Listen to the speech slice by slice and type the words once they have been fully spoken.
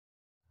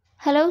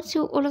Hello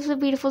to all of the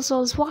beautiful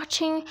souls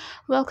watching.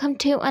 Welcome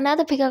to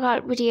another pick a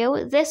card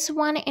video. This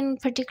one in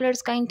particular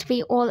is going to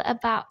be all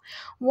about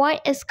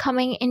what is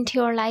coming into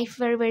your life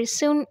very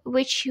soon,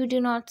 which you do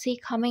not see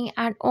coming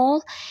at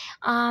all.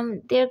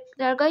 There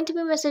are going to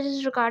be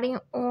messages regarding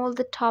all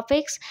the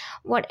topics.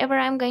 Whatever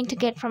I'm going to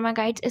get from my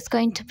guides is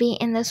going to be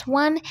in this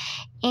one.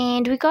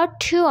 And we got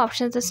two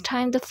options this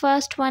time. The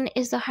first one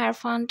is the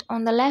Hierophant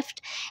on the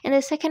left, and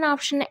the second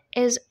option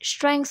is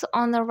Strength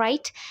on the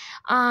right.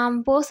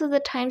 Both of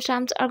the timestamps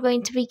are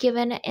going to be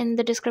given in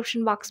the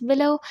description box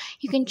below.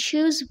 You can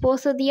choose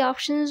both of the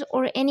options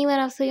or any one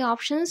of the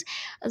options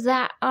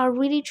that are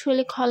really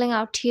truly calling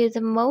out to you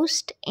the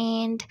most.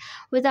 And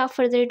without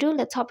further ado,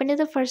 let's hop into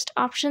the first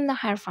option, the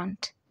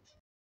Hierophant.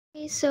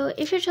 Okay, so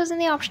if you're choosing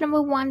the option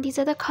number one, these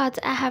are the cards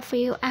I have for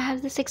you. I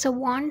have the Six of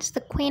Wands,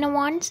 the Queen of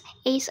Wands,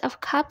 Ace of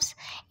Cups,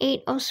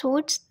 Eight of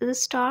Swords, the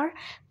Star,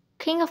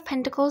 King of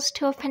Pentacles,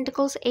 Two of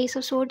Pentacles, Ace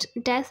of Swords,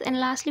 Death, and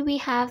lastly we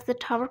have the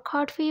Tower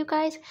card for you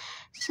guys.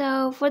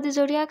 So for the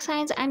zodiac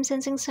signs, I'm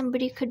sensing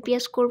somebody could be a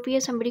Scorpio,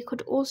 somebody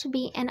could also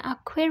be an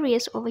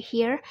Aquarius over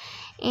here.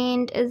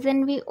 And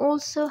then we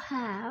also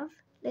have,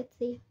 let's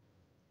see,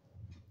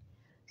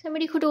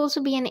 somebody could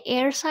also be an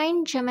air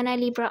sign, Gemini,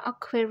 Libra,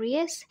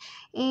 Aquarius,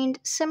 and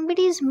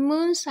somebody's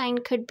moon sign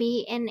could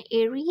be in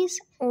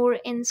Aries or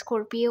in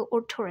Scorpio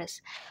or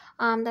Taurus.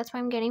 That's what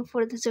I'm getting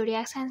for the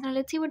zodiac signs. Now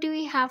let's see what do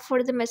we have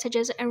for the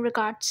messages in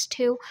regards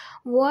to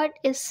what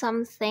is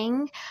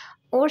something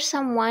or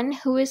someone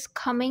who is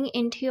coming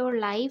into your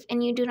life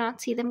and you do not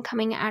see them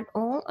coming at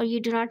all, or you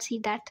do not see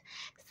that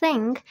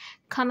thing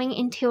coming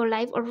into your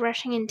life or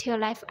rushing into your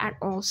life at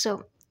all.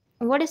 So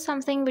what is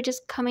something which is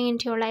coming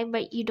into your life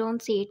but you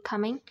don't see it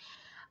coming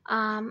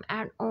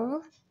at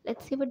all?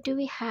 Let's see what do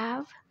we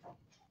have.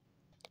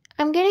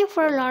 I'm getting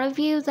for a lot of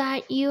you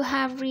that you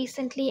have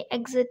recently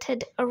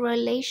exited a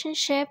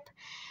relationship.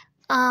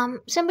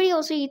 Somebody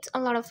also eats a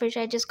lot of fish.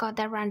 I just got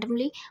that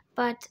randomly,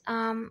 but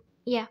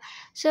yeah,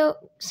 so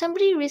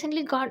somebody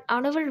recently got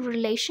out of a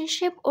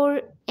relationship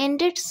or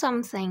ended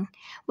something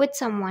with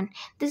someone.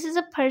 This is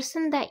a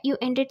person that you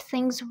ended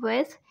things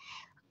with,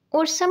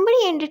 or somebody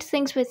ended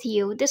things with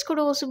you. This could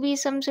also be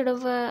some sort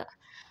of a,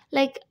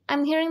 like,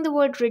 I'm hearing the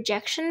word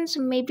rejection. So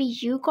maybe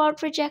you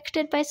got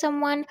rejected by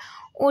someone,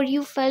 or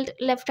you felt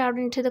left out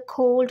into the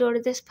cold,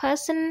 or this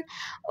person,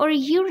 or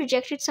you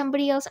rejected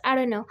somebody else. I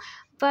don't know.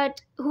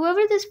 But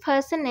whoever this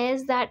person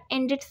is that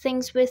ended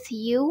things with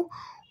you,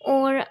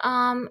 or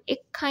it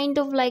kind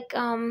of like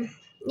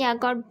yeah,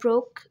 got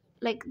broke,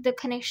 like the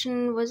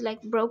connection was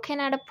like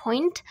broken at a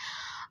point.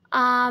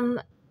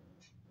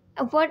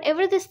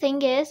 Whatever this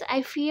thing is,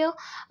 I feel,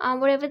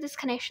 whatever this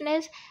connection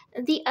is,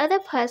 the other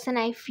person,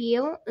 I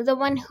feel, the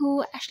one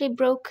who actually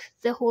broke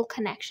the whole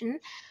connection,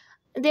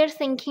 they're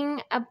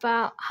thinking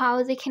about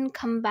how they can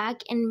come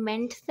back and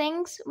mend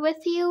things with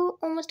you,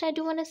 almost, I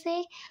do want to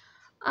say.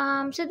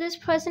 So this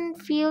person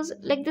feels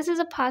like this is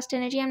a past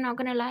energy, I'm not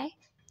gonna lie.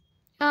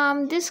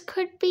 This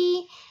could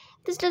be,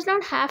 this does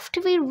not have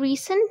to be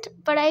recent,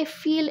 but I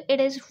feel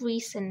it is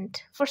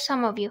recent for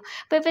some of you.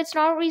 But if it's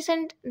not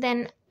recent,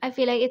 then I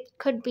feel like it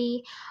could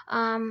be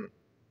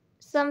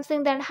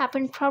something that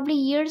happened probably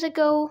years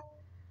ago.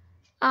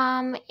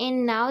 And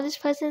now this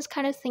person is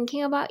kind of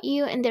thinking about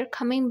you and they're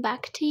coming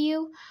back to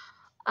you.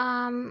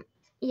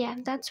 Yeah,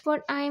 that's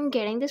what I'm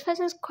getting. This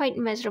person is quite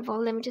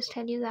miserable, let me just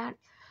tell you that.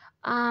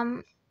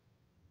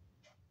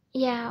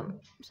 Yeah,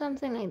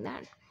 something like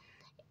that.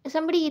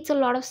 Somebody eats a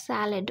lot of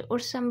salad, or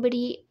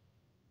somebody,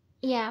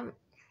 yeah,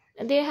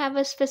 they have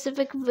a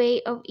specific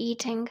way of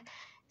eating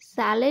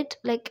salad.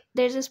 Like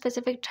there's a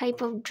specific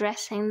type of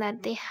dressing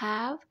that they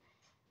have.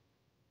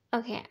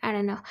 Okay, I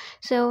don't know.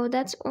 So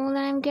that's all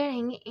that I'm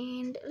getting.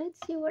 And let's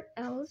see what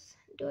else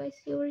do I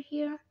see over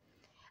here.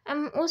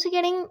 I'm also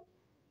getting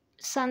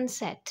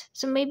sunset.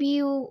 So maybe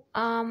you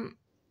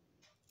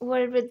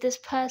were with this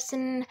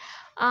person.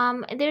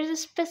 There's a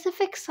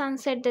specific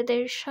sunset that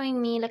they're showing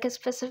me, like a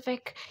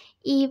specific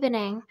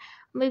evening.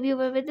 Maybe you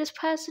were with this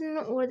person,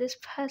 or this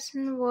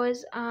person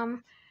was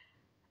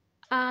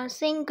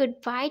saying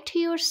goodbye to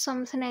you or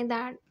something like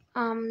that.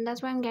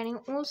 That's what I'm getting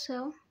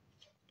also.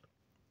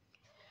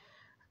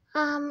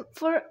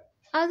 For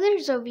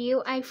others of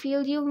you, I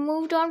feel you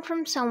moved on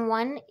from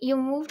someone, you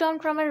moved on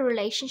from a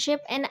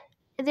relationship, and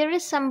there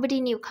is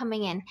somebody new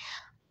coming in.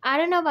 I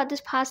don't know about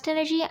this past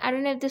energy. I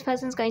don't know if this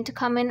person is going to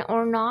come in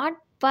or not,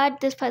 but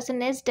this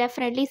person is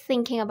definitely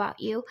thinking about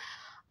you.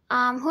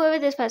 Whoever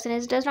this person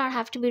is does not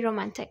have to be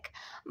romantic,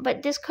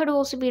 but this could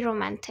also be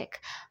romantic.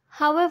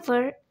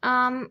 However,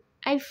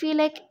 I feel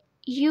like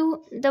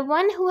you, the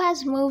one who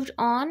has moved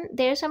on,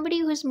 there's somebody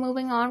who's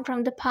moving on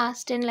from the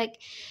past, and like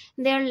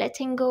they're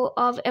letting go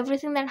of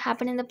everything that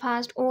happened in the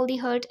past, all the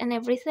hurt and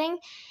everything.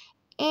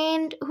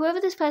 And whoever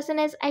this person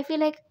is, I feel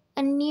like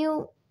a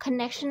new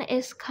connection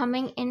is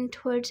coming in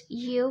towards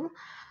you.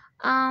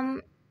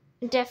 um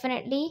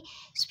Definitely,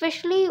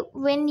 especially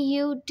when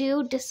you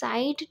do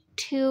decide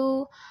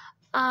to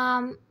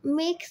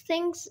make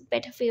things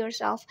better for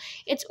yourself.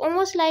 It's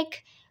almost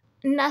like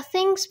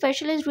nothing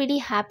special is really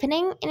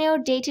happening in your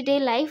day-to-day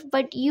life,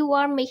 but you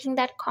are making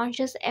that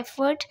conscious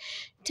effort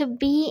to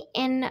be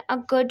in a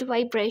good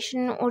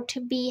vibration, or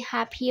to be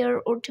happier,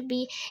 or to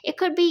be, it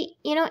could be,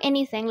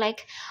 anything,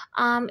 like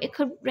it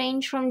could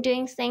range from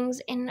doing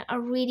things in a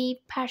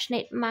really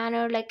passionate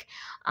manner, like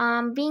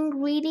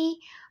being really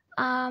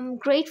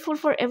grateful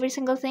for every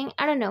single thing.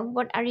 I don't know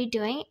what are you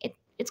doing,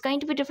 it's going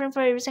to be different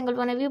for every single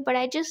one of you, but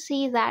I just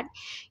see that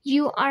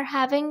you are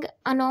having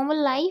a normal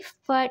life,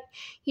 but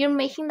you're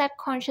making that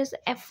conscious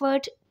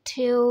effort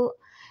to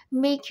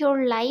make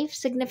your life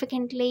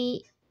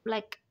significantly,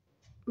 like,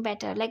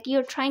 better, like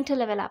you're trying to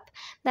level up.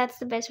 That's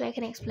the best way I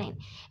can explain.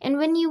 And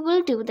when you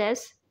will do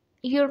this,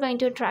 you're going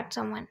to attract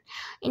someone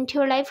into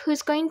your life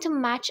who's going to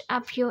match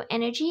up your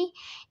energy.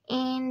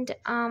 And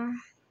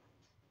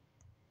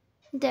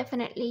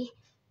definitely.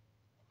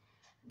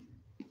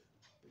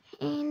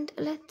 And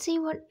let's see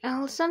what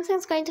else.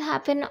 Something's going to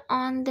happen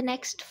on the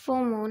next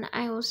full moon,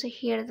 I also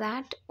hear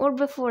that, or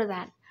before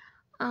that.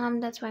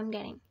 That's what I'm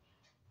getting.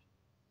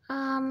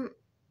 um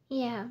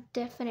yeah,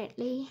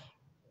 definitely.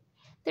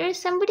 There is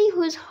somebody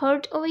who's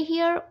hurt over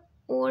here,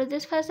 or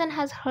this person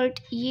has hurt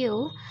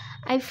you,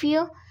 I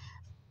feel.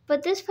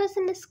 But this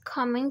person is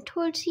coming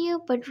towards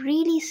you, but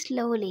really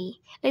slowly,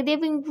 like they're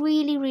being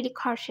really really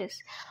cautious.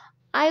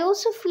 I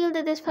also feel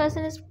that this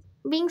person is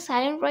being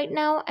silent right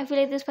now. I feel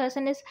like this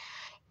person is,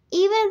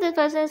 even if this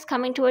person is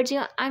coming towards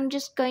you, I'm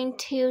just going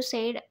to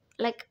say it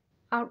like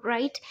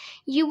outright,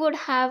 you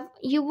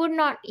would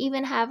not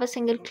even have a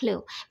single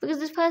clue, because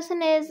this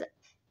person is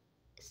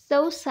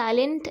so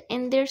silent,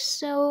 and they're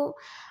so,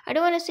 I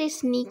don't want to say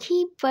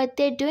sneaky, but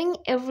they're doing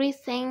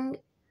everything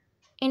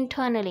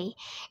internally.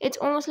 It's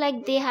almost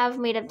like they have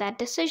made up that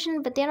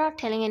decision, but they're not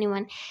telling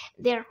anyone.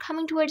 They're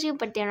coming towards you,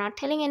 but they're not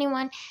telling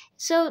anyone.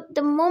 So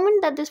the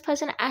moment that this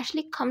person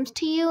actually comes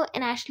to you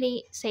and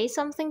actually says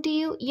something to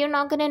you, you're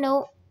not going to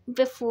know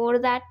before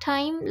that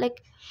time.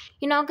 Like,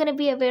 you're not going to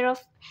be aware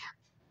of,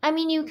 I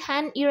mean, you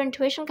can, your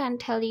intuition can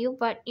tell you,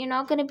 but you're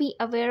not going to be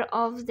aware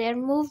of their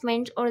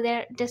movement or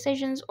their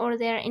decisions or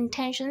their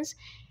intentions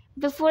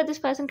before this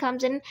person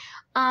comes in,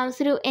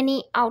 through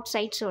any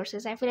outside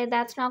sources. I feel like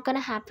that's not going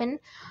to happen.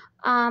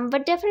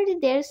 But definitely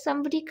there's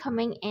somebody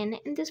coming in,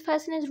 and this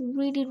person is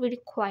really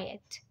really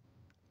quiet.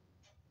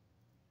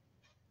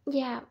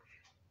 Yeah.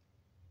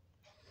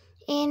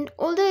 And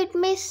although it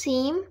may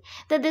seem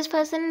that this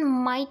person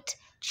might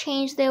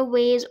change their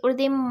ways, or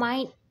they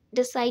might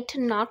decide to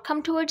not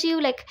come towards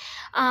you, like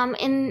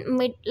in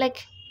mid,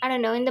 like, I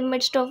don't know, in the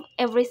midst of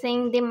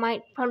everything, they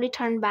might probably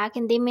turn back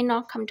and they may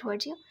not come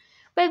towards you.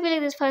 But I feel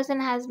like this person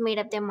has made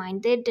up their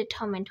mind. They're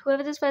determined.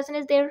 Whoever this person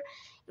is, they're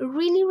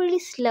really really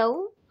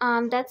slow.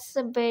 That's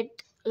a bit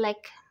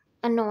like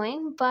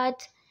annoying,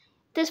 but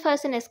this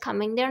person is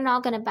coming. They're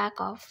not gonna back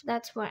off.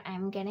 That's what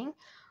I'm getting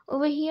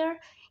over here.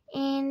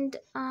 And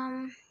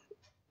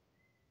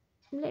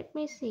let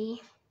me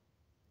see.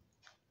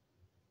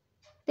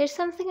 There's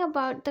something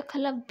about the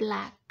color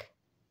black.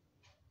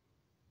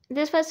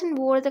 This person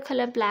wore the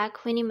color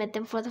black when you met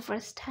them for the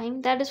first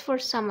time. That is for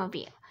some of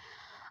you.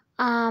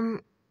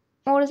 Um,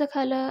 or the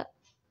color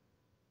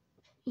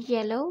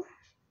yellow.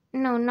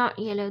 No, not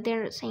yellow.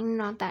 They're saying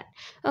not that.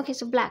 Okay,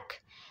 so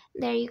black.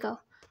 There you go.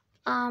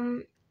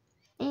 Um,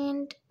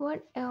 and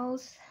what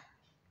else?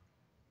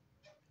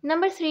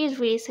 Number 3 is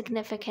really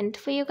significant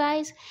for you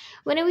guys.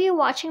 Whenever you're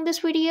watching this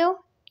video,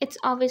 it's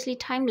obviously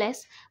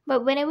timeless,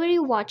 but whenever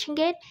you're watching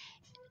it,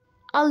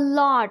 a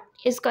lot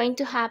is going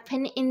to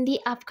happen in the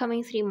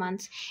upcoming 3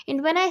 months.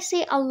 And when I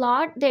say a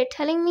lot, they're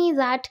telling me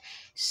that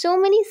so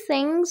many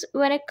things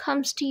when it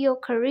comes to your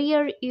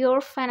career,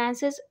 your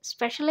finances,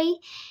 especially,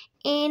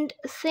 and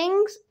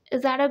things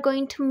that are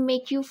going to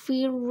make you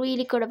feel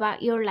really good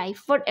about your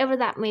life, whatever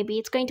that may be.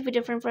 It's going to be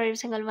different for every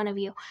single one of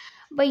you,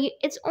 but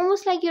it's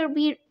almost like you're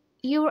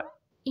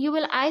you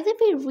will either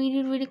be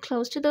really really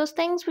close to those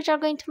things which are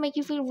going to make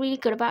you feel really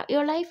good about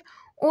your life,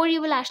 or you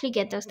will actually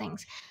get those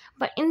things.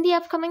 But in the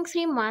upcoming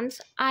 3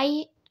 months,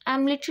 I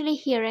am literally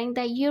hearing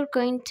that you're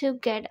going to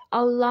get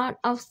a lot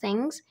of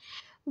things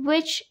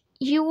which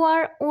you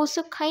are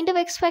also kind of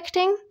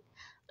expecting,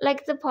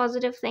 like the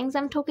positive things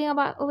I'm talking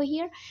about over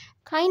here,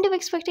 kind of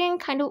expecting,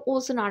 kind of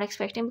also not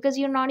expecting, because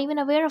you're not even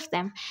aware of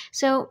them.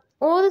 So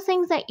all the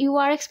things that you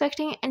are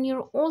expecting and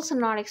you're also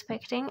not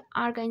expecting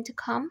are going to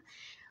come.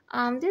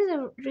 This is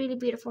a really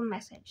beautiful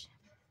message.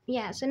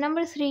 Yeah, so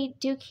number 3,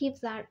 do keep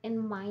that in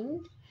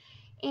mind.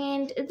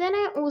 And then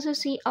I also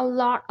see a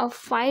lot of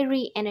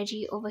fiery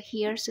energy over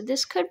here. So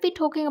this could be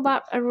talking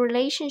about a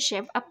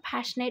relationship, a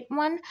passionate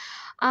one,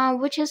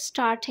 which is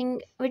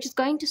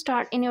going to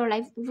start in your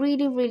life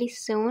really, really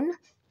soon.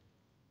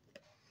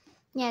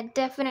 Yeah,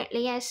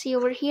 definitely. I see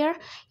over here,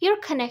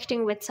 you're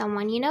connecting with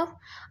someone,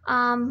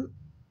 Um,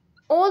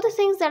 all the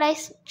things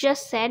that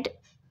just said,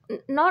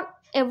 not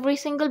every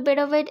single bit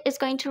of it is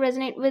going to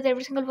resonate with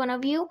every single one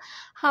of you.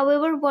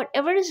 However,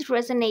 whatever is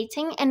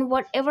resonating and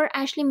whatever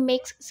actually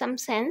makes some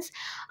sense,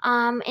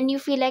 and you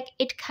feel like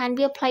it can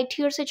be applied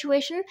to your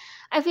situation,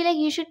 I feel like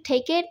you should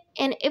take it.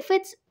 And if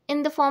it's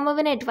in the form of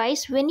an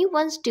advice. When you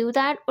once do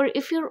that, or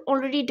if you're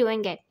already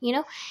doing it,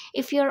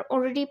 if you're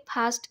already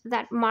past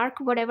that mark,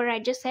 whatever I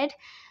just said,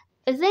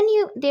 then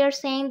they're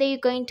saying that you're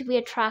going to be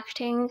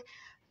attracting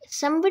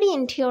somebody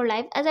into your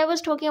life, as I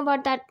was talking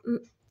about that,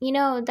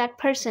 that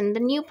person, the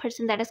new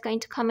person that is going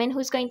to come in,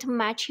 who's going to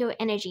match your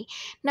energy.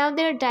 Now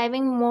they're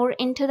diving more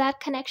into that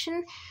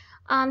connection.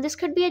 This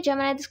could be a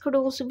Gemini, this could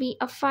also be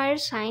a fire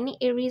sign,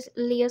 Aries,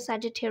 Leo,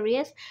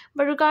 Sagittarius.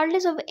 But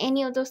regardless of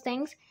any of those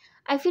things,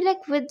 I feel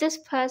like with this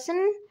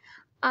person,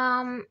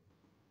 um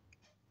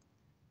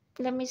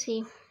let me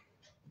see,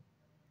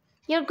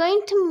 you're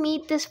going to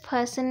meet this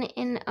person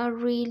in a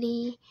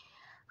really,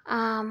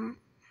 um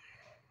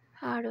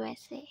how do I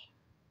say,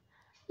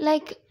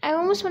 like, I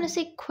almost want to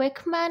say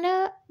quick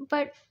manner,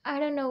 but I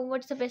don't know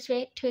what's the best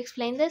way to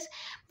explain this.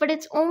 But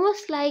it's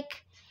almost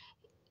like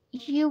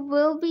you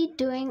will be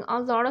doing a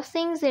lot of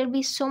things, there'll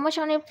be so much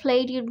on your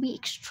plate, you'll be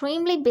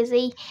extremely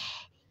busy,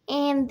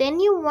 and then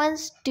you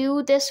once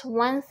do this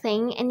one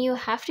thing and you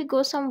have to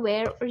go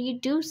somewhere, or you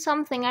do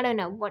something, I don't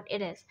know what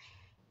it is,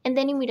 and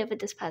then you meet up with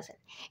this person.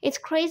 It's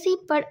crazy,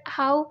 but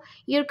how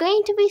you're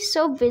going to be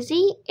so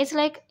busy, it's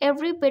like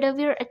every bit of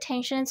your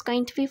attention is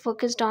going to be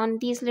focused on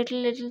these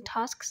little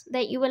tasks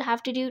that you will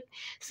have to do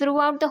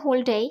throughout the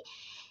whole day.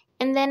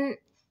 And then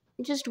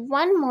just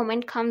one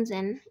moment comes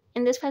in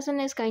and this person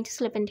is going to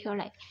slip into your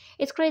life.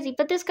 It's crazy,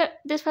 but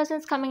this person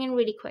is coming in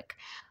really quick.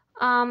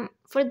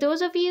 For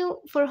those of you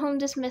for whom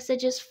this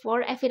message is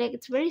for, I feel like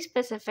it's very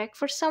specific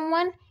for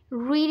someone,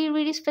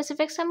 really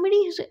specific,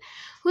 somebody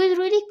who is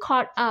really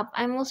caught up.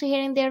 I'm also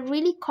hearing they're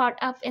really caught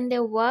up in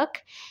their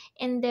work,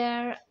 in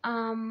their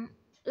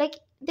like,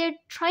 they're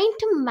trying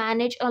to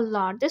manage a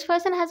lot. This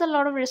person has a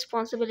lot of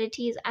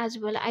responsibilities as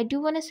well, I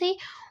do want to say,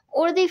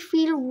 or they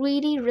feel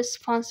really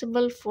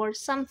responsible for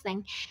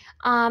something,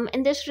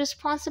 and this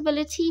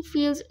responsibility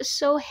feels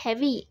so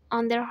heavy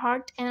on their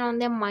heart and on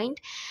their mind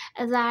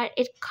that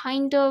it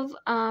kind of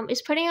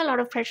is putting a lot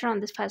of pressure on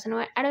this person.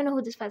 I don't know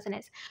who this person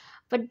is,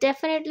 but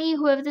definitely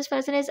whoever this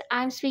person is,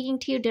 I'm speaking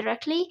to you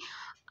directly.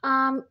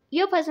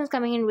 Your person's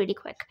coming in really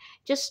quick,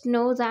 just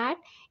know that.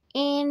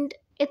 And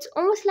it's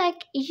almost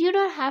like you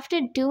don't have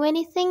to do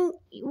anything,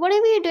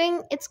 whatever you're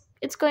doing,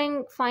 it's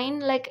going fine.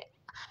 Like,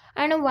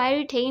 I don't know why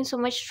you're taking so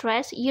much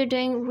stress, you're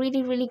doing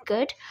really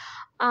good.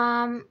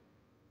 um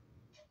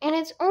and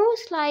it's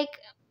almost like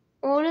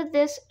all of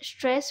this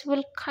stress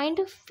will kind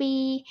of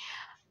be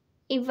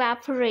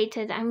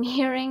evaporated, I'm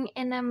hearing,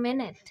 in a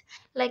minute,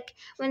 like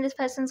when this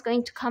person's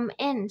going to come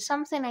in,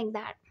 something like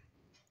that.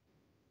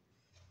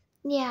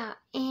 Yeah,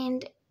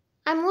 and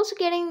I'm also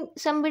getting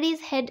somebody's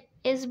head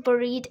is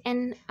buried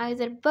in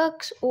either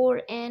books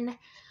or in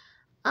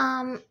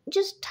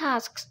just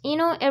tasks,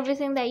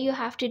 everything that you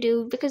have to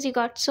do because you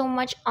got so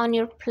much on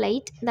your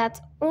plate. That's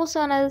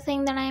also another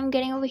thing that I am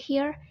getting over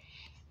here.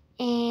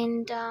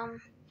 And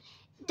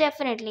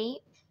definitely,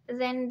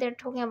 then they're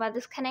talking about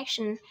this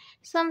connection,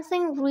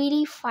 something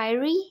really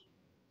fiery.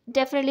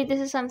 Definitely this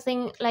is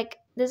something like,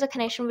 there's a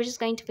connection which is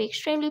going to be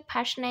extremely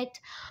passionate.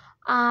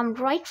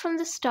 Right from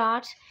the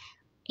start,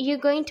 you're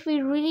going to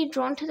be really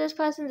drawn to this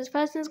person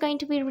is going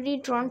to be really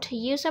drawn to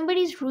you.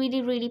 Somebody's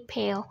really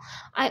pale,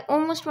 I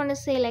almost want to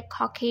say like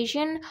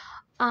Caucasian,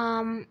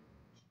 um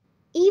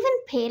even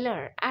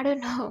paler, I don't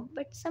know,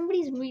 but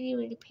somebody's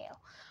really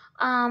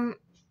pale.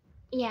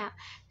 Yeah,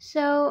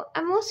 so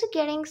I'm also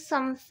getting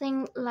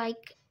something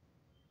like,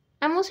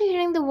 I'm also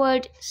hearing the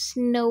word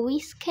snowy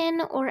skin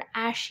or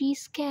ashy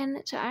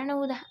skin. So I don't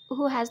know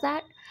who has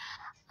that.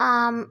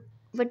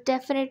 But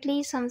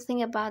definitely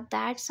something about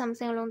that,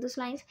 something along those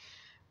lines.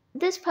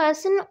 This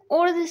person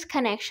or this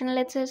connection,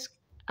 let's just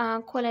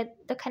call it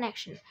the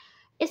connection,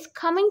 is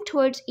coming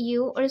towards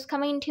you or is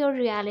coming into your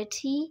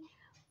reality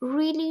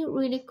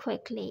really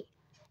quickly.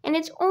 And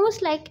it's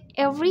almost like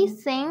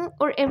everything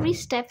or every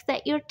step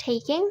that you're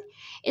taking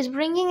is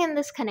bringing in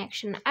this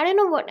connection. I don't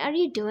know what are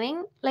you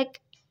doing, like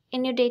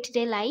in your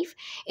day-to-day life.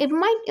 It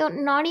might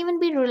not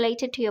even be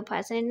related to your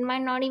person, it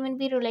might not even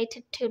be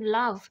related to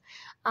love.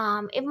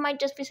 It might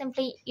just be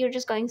simply you're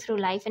just going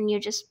through life and you're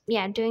just,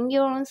 yeah, doing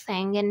your own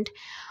thing. And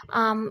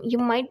you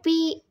might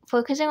be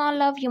focusing on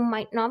love, you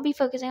might not be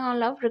focusing on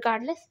love,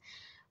 regardless.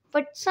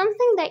 But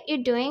something that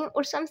you're doing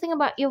or something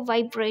about your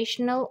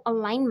vibrational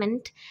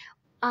alignment,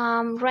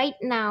 right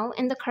now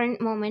in the current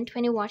moment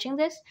when you're watching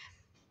this,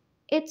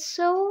 it's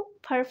so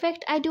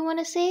perfect, I do want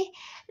to say,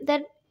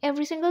 that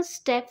every single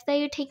step that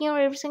you're taking or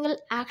every single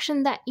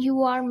action that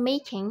you are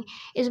making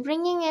is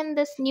bringing in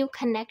this new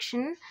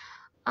connection.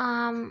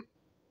 um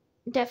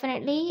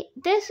Definitely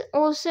this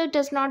also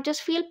does not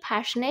just feel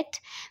passionate,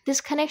 this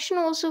connection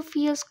also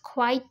feels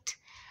quite,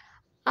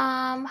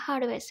 how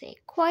do I say,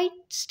 quite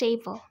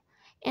stable.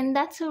 And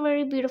that's a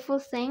very beautiful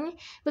thing,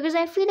 because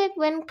I feel like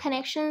when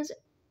connections,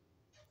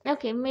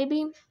 okay,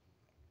 maybe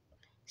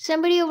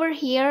somebody over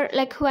here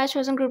like who has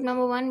chosen group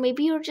number one,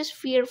 maybe you're just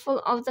fearful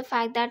of the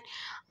fact that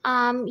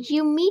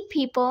you meet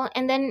people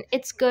and then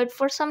it's good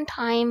for some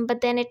time,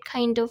 but then it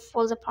kind of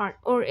falls apart,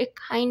 or it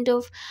kind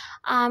of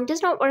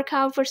does not work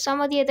out for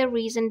some or the other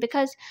reason.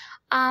 Because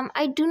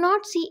I do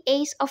not see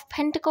Ace of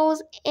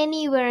Pentacles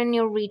anywhere in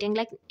your reading,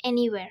 like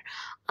anywhere.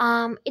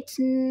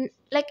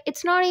 Like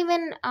it's not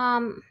even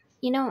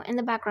in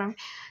the background.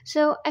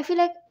 So I feel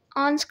like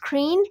on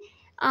screen,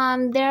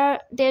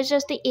 there's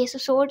just the Ace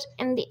of Swords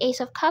and the Ace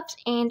of Cups,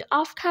 and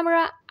off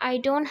camera I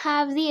don't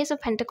have the Ace of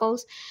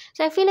Pentacles.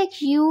 So I feel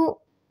like you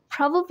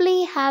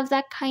probably have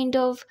that kind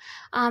of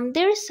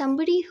there is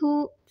somebody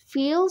who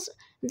feels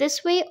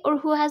this way, or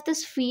who has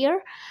this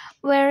fear,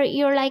 where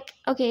you're like,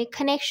 okay,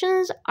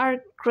 connections are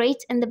great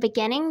in the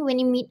beginning when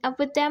you meet up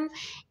with them.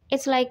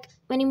 It's like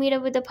when you meet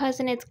up with a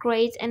person, it's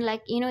great, and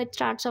like, it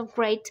starts off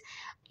great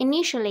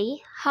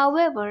initially.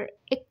 However,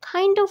 it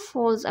kind of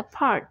falls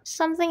apart.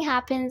 Something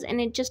happens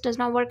and it just does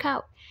not work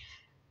out.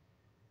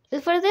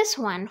 For this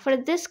one, for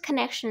this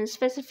connection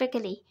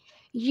specifically,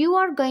 you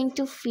are going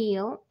to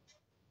feel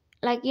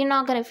like you're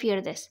not going to fear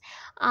this.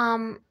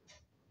 um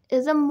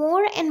the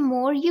more and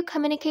more you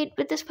communicate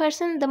with this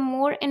person, the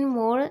more and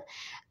more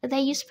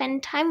that you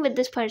spend time with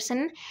this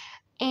person,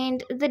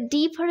 and the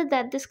deeper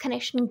that this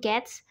connection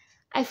gets,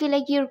 I feel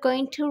like you're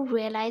going to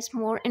realize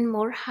more and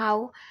more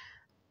how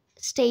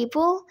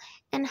stable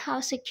and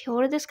how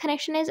secure this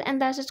connection is, and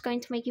that's just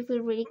going to make you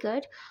feel really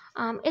good.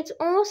 It's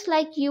almost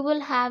like you will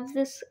have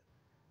this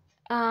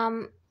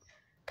um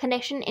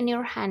connection in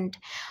your hand.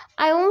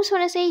 I almost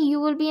want to say you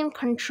will be in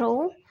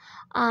control,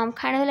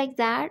 kind of like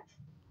that.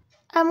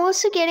 I'm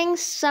also getting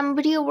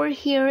somebody over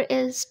here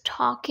is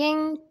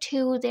talking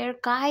to their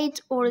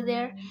guides or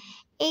their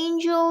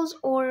angels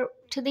or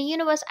to the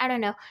universe, I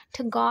don't know,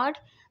 to God,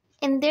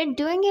 and they're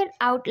doing it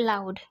out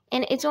loud.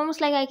 And it's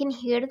almost like I can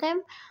hear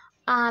them.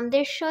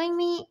 They're showing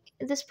me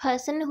this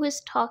person who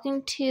is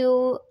talking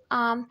to,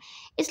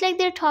 it's like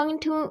they're talking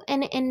to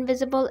an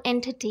invisible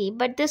entity,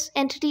 but this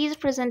entity is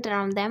present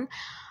around them.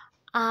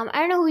 I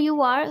don't know who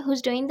you are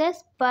who's doing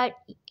this, but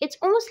it's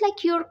almost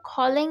like you're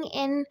calling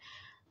in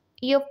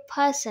your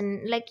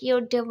person, like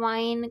your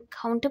divine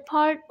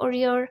counterpart, or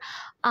your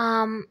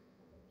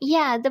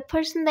yeah, the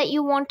person that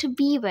you want to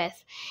be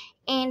with.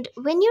 And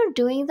when you're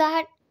doing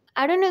that,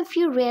 I don't know if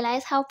you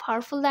realize how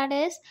powerful that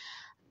is,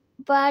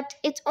 but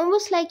it's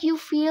almost like you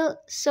feel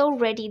so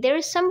ready. There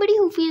is somebody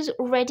who feels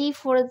ready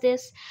for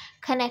this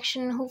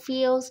connection, who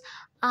feels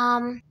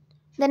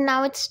that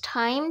now it's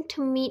time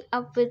to meet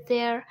up with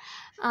their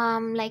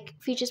like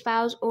future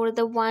spouse, or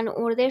the one,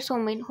 or their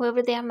soulmate,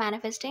 whoever they are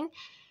manifesting.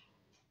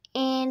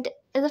 And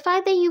the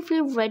fact that you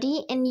feel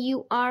ready and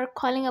you are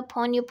calling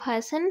upon your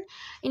person,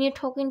 and you're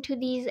talking to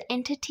these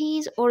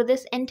entities, or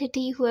this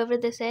entity, whoever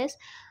this is,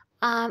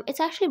 it's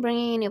actually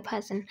bringing in your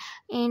person.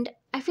 And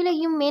I feel like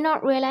you may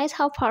not realize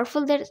how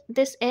powerful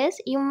this is.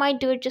 You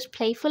might do it just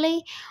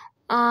playfully,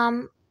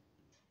 um,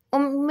 or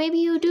maybe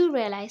you do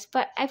realize,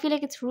 but I feel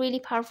like it's really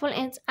powerful,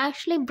 and it's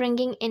actually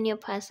bringing in your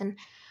person.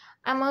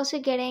 I'm also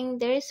getting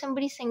there is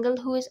somebody single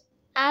who is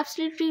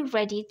absolutely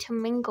ready to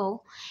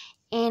mingle,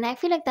 and I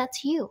feel like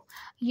that's you.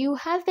 You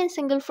have been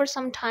single for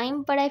some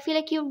time, but I feel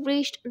like you've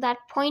reached that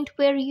point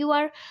where you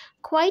are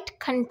quite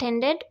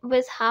contented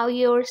with how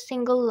your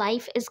single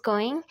life is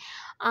going.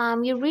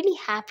 You're really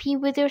happy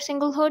with your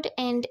singlehood,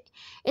 and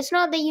it's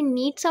not that you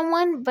need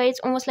someone, but it's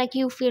almost like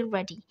you feel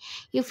ready.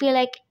 You feel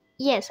like,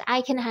 yes,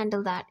 I can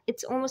handle that.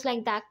 It's almost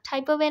like that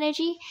type of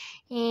energy.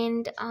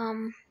 And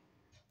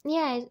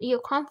yeah,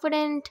 you're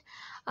confident,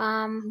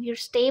 you're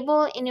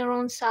stable in your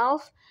own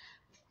self.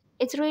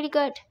 It's really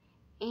good.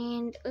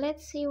 And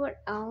let's see what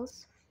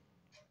else.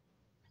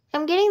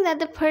 I'm getting that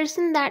the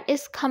person that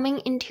is coming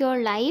into your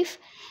life,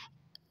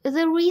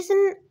 the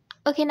reason,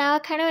 okay, now I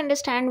kind of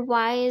understand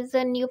why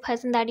the new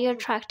person that you're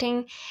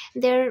attracting,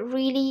 they're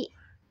really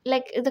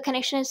like, the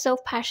connection is so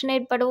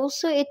passionate, but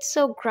also it's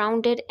so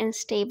grounded and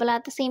stable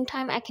at the same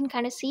time. I can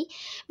kind of see,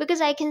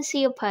 because I can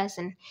see a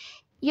person.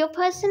 Your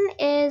person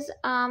is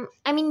I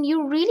mean,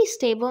 you're really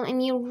stable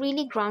and you're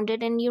really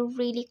grounded and you're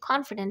really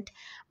confident,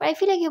 but I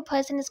feel like your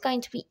person is going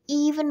to be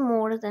even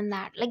more than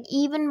that, like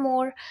even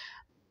more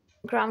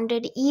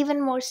grounded, even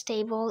more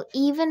stable,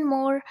 even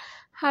more,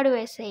 how do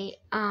I say,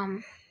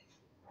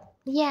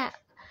 yeah,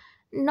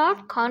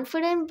 not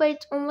confident, but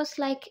it's almost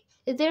like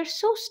they're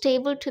so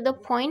stable to the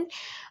point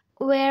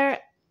where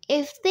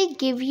if they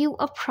give you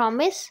a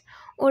promise,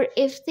 or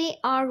if they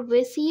are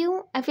with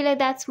you, I feel like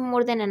that's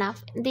more than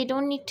enough. They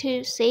don't need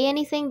to say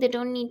anything, they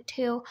don't need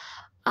to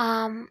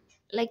um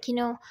like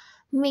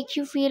make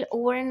you feel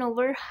over and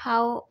over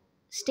how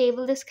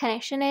stable this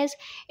connection is.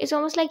 It's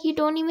almost like you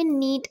don't even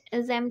need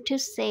them to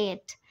say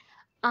it.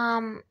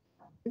 um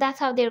that's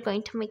how they're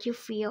going to make you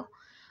feel.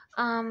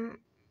 um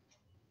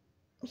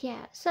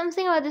yeah,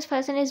 something about this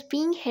person is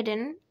being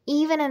hidden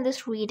even in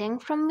this reading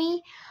from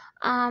me.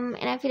 And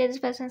I feel like this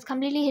person is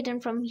completely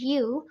hidden from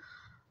you.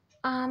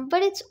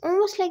 But it's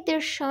almost like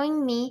they're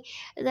showing me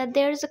that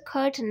there's a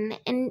curtain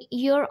and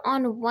you're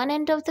on one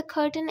end of the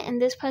curtain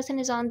and this person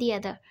is on the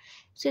other.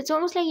 So it's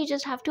almost like you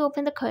just have to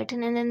open the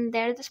curtain and then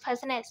there this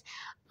person is.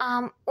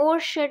 Or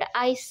should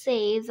I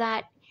say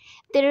that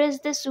there is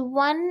this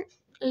one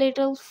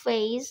little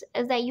phase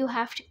that you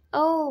have to,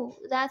 oh,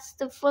 that's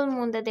the full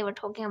moon that they were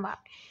talking about.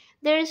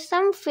 There is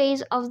some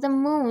phase of the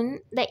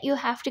moon that you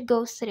have to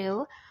go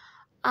through,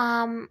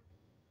 um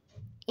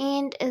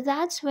and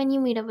that's when you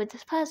meet up with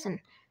this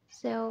person.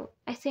 So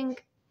I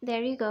think,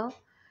 there you go.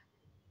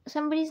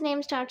 Somebody's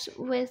name starts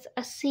with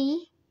a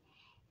C,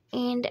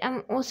 and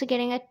I'm also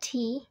getting a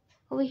T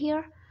over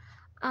here.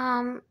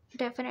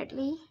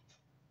 Definitely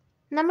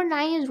number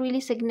 9 is really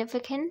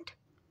significant,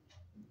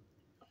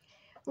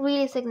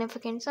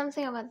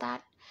 something about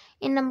that.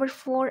 In number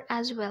 4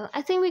 as well,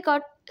 I think we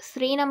got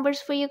three numbers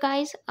for you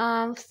guys,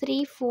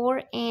 3,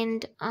 4,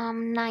 and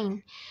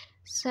 9.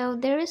 So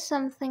there is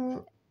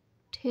something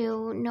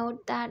to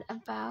note that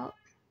about.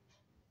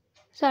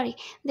 Sorry,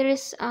 there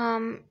is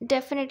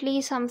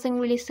definitely something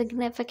really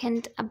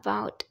significant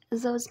about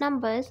those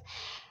numbers.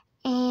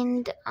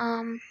 And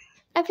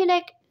I feel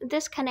like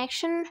this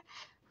connection,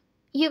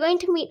 you're going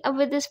to meet up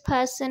with this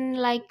person,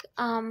 like,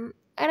 I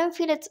don't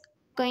feel it's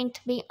going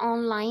to be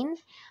online.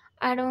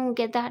 I don't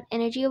get that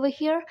energy over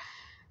here.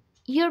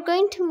 You're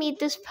going to meet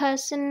this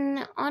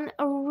person on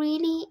a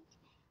really,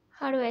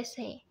 how do I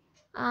say,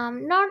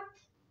 not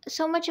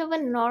so much of a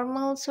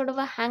normal sort of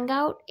a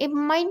hangout. It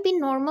might be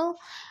normal,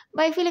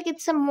 but I feel like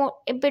it's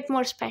a bit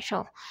more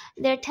special.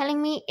 They're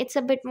telling me it's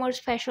a bit more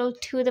special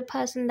to the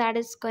person that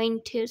is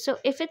going to. So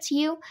if it's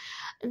you,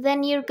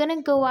 then you're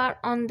gonna go out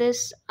on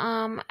this,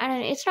 I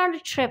don't know, it's not a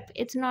trip,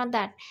 it's not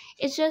that,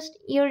 it's just,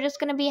 you're just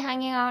gonna be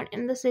hanging out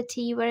in the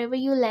city wherever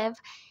you live.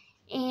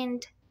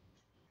 And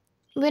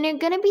when you're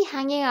gonna be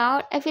hanging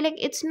out, I feel like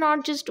it's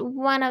not just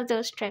one of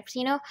those trips,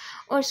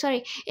 or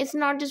sorry, it's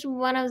not just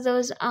one of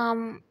those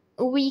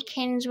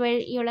weekends where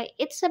you're like,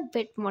 it's a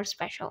bit more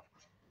special.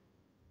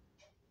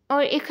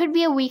 Or it could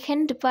be a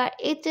weekend, but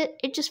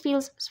it just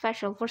feels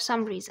special for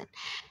some reason.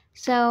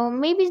 So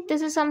maybe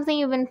this is something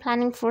you've been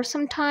planning for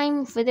some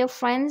time with your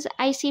friends.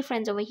 I see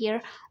friends over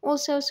here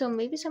also, so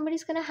maybe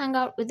somebody's gonna hang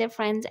out with their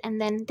friends and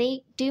then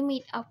they do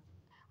meet up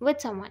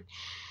with someone.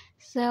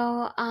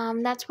 So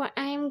that's what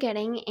I'm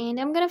getting, and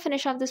I'm gonna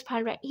finish off this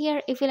part right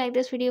here. If you like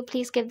this video,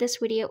 please give this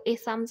video a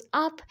thumbs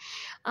up.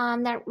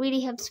 That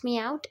really helps me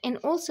out, and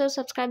also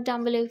subscribe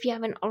down below if you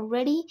haven't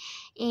already.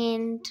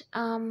 And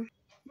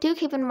do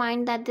keep in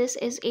mind that this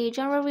is a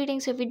general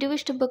reading, so if you do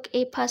wish to book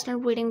a personal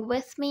reading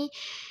with me,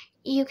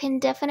 you can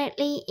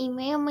definitely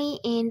email me,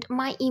 and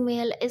my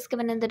email is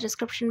given in the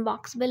description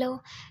box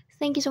below.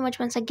 Thank you so much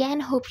once again.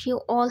 Hope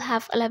you all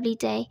have a lovely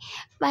day.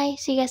 Bye.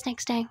 See you guys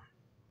next time.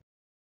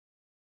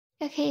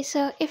 Okay,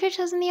 so if you're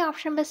choosing the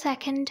option number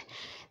second,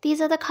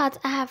 these are the cards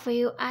I have for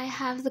you. I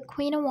have the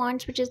Queen of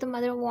Wands, which is the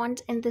Mother of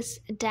Wands in this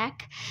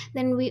deck.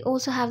 Then we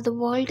also have the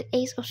World,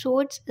 Ace of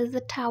Swords, the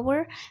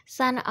Tower,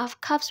 Son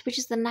of Cups, which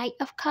is the Knight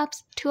of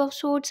Cups, Two of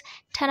Swords,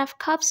 Ten of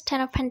Cups,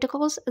 Ten of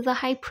Pentacles, the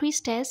High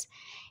Priestess,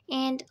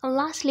 and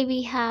lastly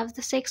we have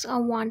the Six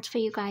of Wands for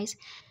you guys.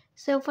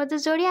 So for the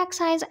zodiac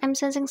signs, I'm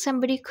sensing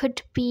somebody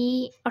could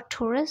be a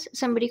Taurus,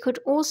 somebody could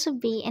also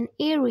be an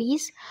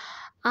Aries,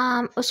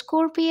 a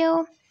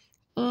Scorpio,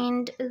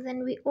 and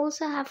then we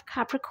also have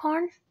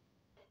Capricorn,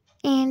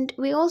 and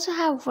we also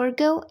have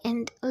Virgo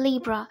and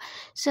Libra.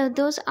 So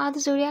those are the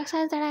zodiac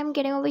signs that I'm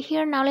getting over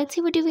here. Now let's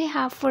see what do we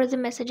have for the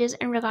messages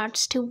in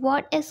regards to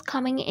what is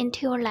coming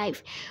into your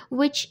life,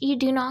 which you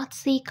do not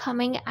see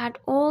coming at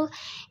all.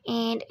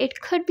 And it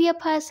could be a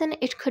person,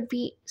 it could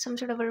be some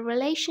sort of a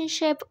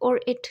relationship, or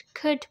it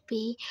could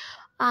be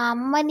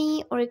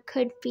money, or it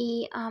could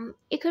be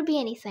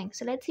anything.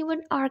 So let's see what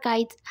our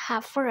guides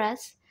have for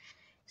us.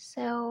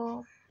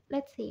 So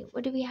let's see,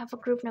 what do we have for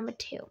group number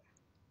 2?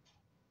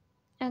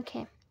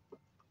 Okay.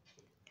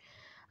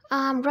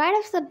 Right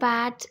off the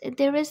bat,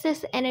 there is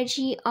this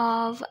energy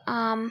of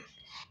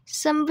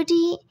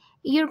somebody,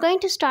 you're going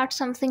to start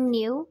something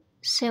new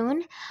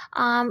soon.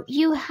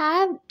 You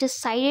have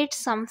decided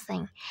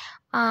something.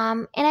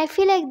 And I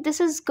feel like this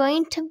is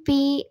going to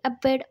be a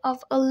bit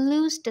of a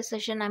loose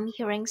decision, I'm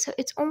hearing. So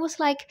it's almost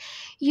like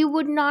you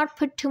would not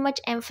put too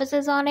much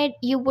emphasis on it.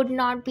 You would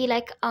not be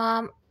like,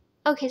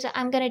 okay, so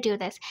I'm gonna do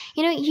this.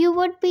 You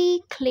would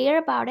be clear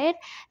about it,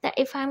 that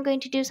if I'm going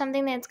to do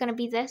something, then it's gonna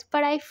be this.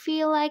 But I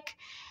feel like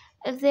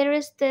there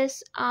is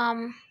this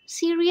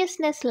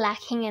seriousness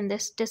lacking in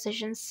this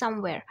decision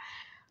somewhere.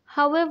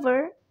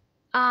 However,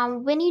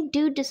 when you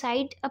do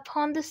decide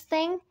upon this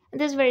thing,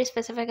 this is very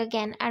specific.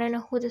 Again, I don't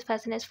know who this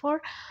person is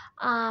for.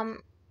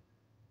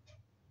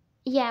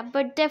 Yeah,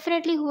 but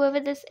definitely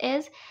whoever this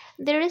is,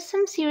 there is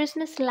some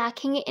seriousness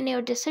lacking in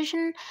your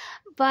decision.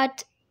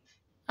 But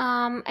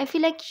I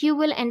feel like you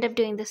will end up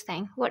doing this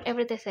thing,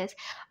 whatever this is.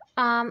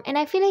 And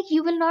I feel like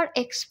you will not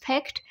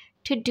expect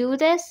to do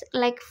this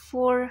like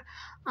for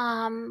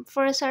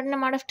a certain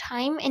amount of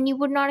time, and you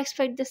would not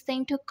expect this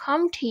thing to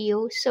come to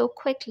you so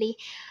quickly.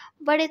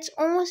 but it's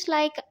almost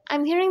like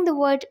I'm hearing the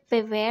word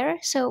beware.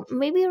 So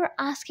maybe you're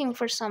asking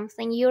for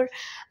something, you're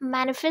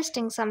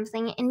manifesting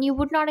something, and you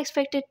would not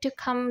expect it to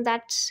come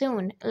that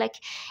soon. Like,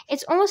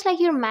 it's almost like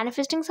you're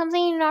manifesting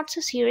something and you're not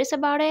so serious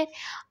about it.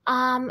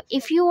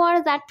 If you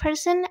are that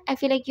person, I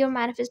feel like your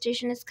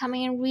manifestation is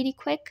coming in really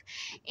quick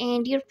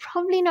and you're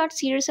probably not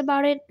serious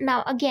about it.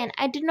 Now, again,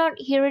 I did not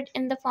hear it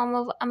in the form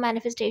of a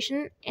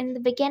manifestation in the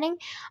beginning.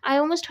 I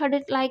almost heard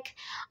it like,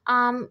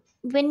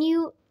 when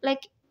you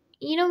like,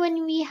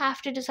 when we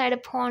have to decide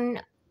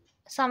upon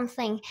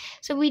something,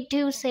 so we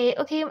do say,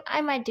 okay,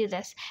 I might do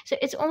this. So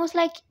it's almost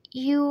like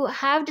you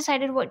have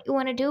decided what you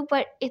want to do,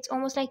 but it's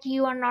almost like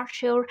you are not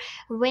sure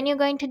when you're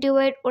going to do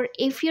it or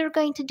if you're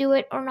going to do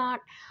it or not.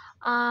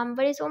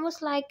 But it's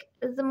almost like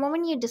the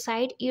moment you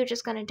decide, you're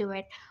just going to do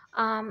it.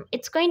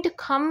 It's going to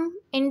come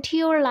into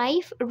your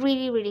life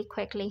really, really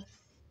quickly.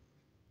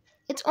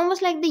 It's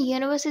almost like the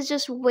universe is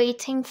just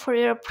waiting for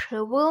your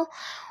approval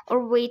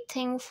or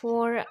waiting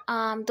for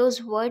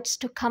those words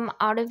to come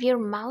out of your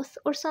mouth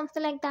or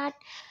something like that.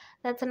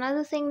 That's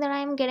another thing that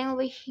I'm getting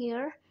over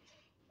here.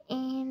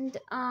 And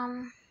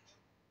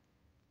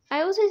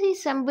I also see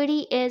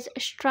somebody is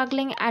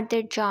struggling at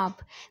their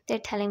job. They're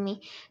telling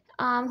me,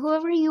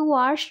 whoever you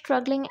are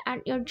struggling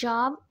at your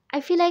job,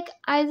 I feel like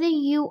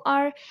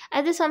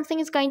either something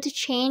is going to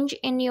change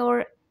in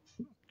your,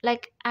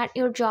 like, at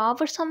your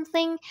job or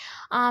something,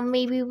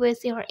 maybe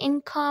with your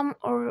income,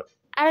 or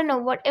I don't know,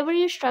 whatever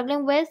you're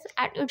struggling with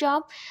at your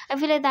job. I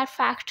feel like that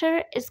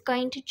factor is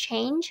going to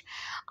change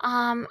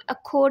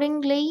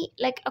accordingly,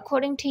 like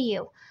according to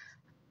you.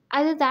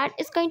 Either that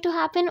is going to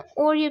happen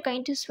or you're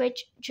going to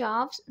switch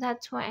jobs.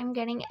 That's what I'm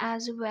getting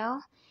as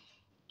well.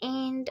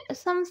 And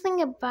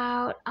something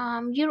about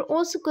you're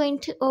also going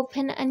to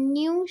open a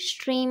new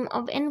stream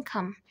of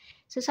income.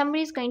 So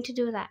somebody's going to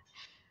do that.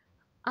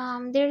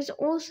 There's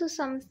also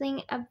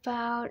something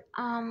about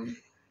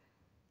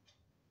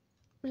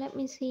let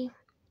me see.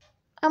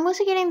 I'm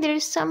also getting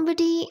there's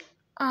somebody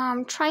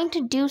trying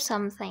to do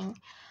something.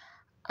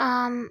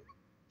 Um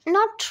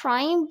Not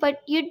trying,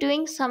 but you're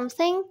doing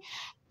something,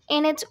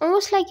 and it's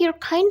almost like you're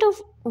kind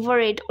of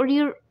worried or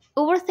you're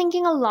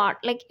overthinking a lot,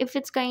 like if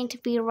it's going to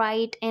be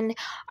right, and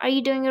are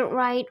you doing it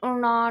right or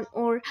not,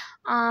 or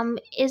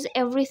is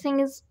everything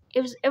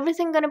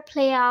going to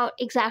play out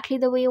exactly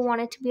the way you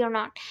want it to be or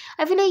not.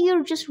 I feel like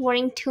you're just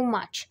worrying too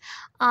much,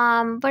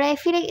 but I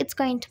feel like it's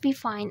going to be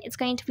fine, it's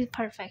going to be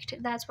perfect.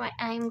 That's what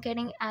I'm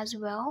getting as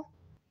well.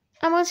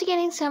 I'm also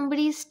getting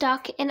somebody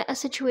stuck in a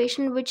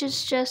situation which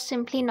is just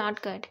simply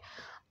not good.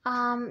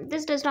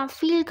 This does not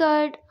feel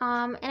good,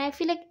 and I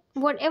feel like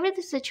whatever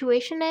the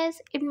situation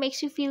is, it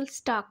makes you feel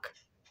stuck.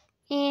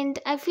 And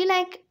I feel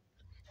like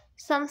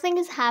something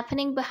is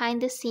happening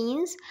behind the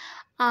scenes,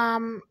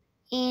 um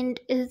and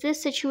if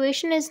this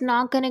situation is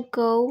not going to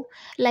go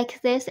like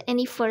this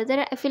any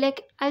further, I feel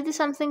like either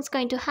something's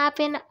going to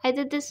happen,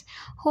 either this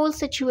whole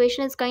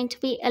situation is going to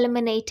be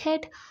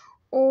eliminated,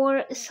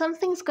 or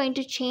something's going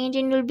to change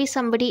and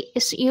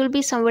you'll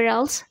be somewhere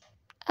else.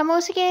 I'm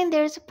also getting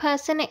there's a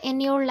person in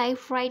your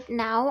life right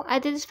now.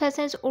 Either this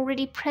person is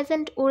already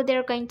present or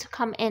they're going to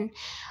come in.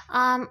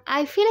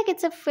 I feel like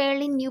it's a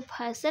fairly new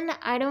person.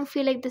 I don't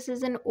feel like this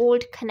is an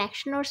old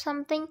connection or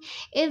something.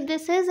 If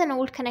this is an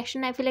old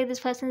connection, I feel like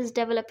this person is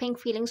developing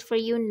feelings for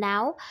you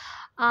now.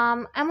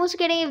 I'm also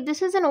getting if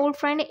this is an old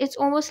friend, it's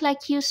almost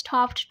like you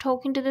stopped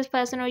talking to this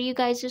person or you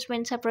guys just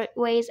went separate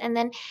ways, and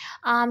then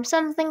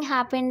something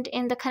happened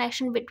in the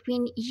connection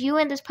between you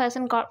and this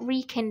person got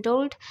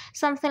rekindled,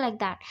 something like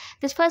that.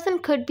 This person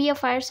could be a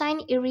fire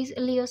sign, Aries,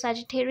 Leo,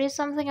 Sagittarius.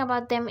 Something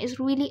about them is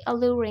really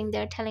alluring.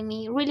 They're telling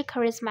me really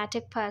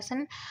charismatic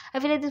person. I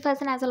feel like this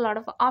person has a lot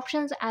of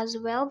options as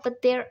well,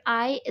 but their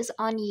eye is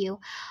on you.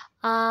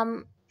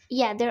 Um,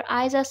 yeah, their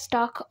eyes are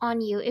stuck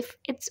on you. If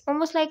it's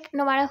almost like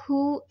no matter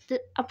who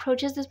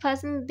approaches this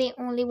person, they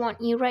only want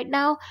you right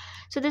now.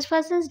 So this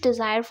person's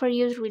desire for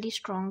you is really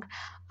strong.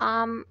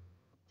 Um,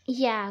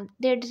 yeah,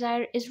 their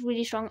desire is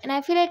really strong, and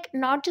I feel like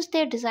not just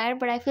their desire,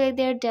 but I feel like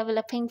they're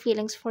developing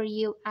feelings for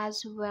you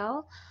as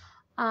well.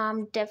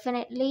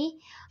 Definitely.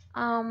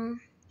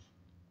 um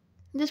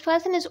this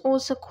person is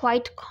also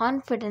quite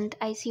confident,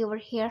 I see over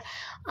here.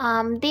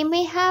 They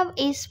may have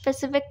a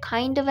specific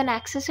kind of an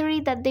accessory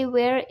that they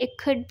wear. It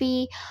could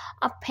be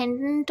a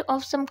pendant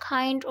of some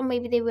kind, or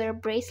maybe they wear a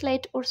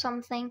bracelet or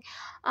something.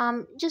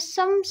 Just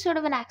some sort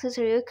of an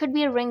accessory. It could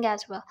be a ring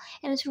as well,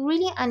 and it's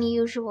really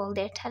unusual,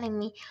 they're telling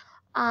me.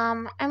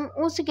 I'm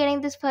also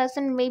getting this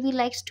person maybe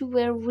likes to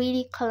wear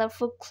really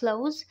colorful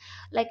clothes,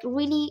 like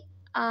really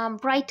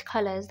bright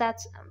colors.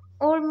 That's,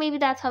 or maybe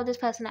that's how this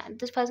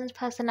person's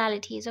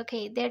personality is.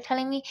 Okay, they're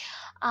telling me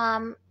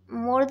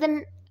more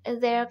than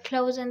their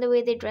clothes and the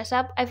way they dress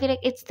up, I feel like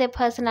it's their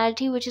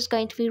personality which is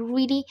going to be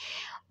really,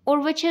 or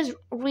which is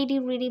really,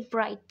 really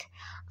bright.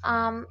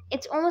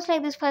 It's almost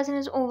like this person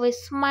is always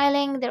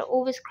smiling, they're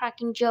always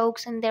cracking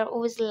jokes, and they're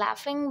always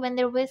laughing when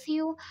they're with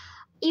you.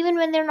 even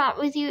when they're not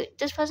with you,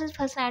 this person's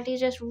personality is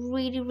just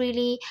really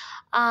really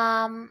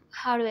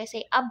how do I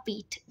say,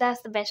 upbeat.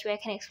 That's the best way I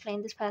can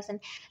explain this person.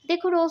 They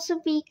could also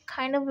be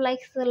kind of like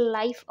the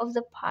life of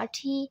the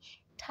party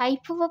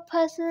type of a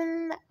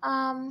person.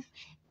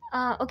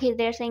 Okay,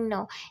 they're saying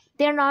no,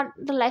 they're not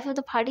the life of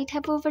the party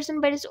type of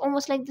person, but it's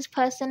almost like this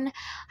person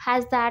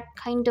has that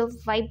kind of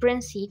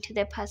vibrancy to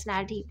their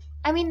personality.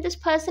 I mean, this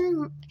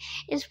person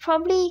is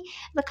probably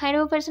the kind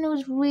of a person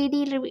who's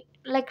really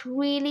like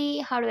really,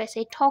 how do I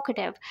say,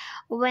 talkative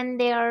when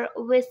they're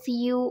with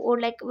you, or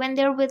like when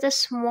they're with a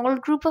small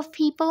group of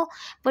people.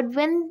 But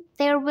when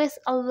they're with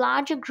a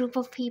larger group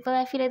of people,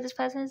 I feel like this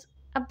person is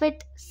a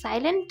bit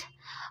silent.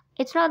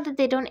 It's not that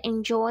they don't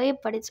enjoy it,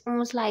 but it's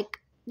almost like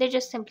they're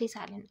just simply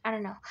silent. I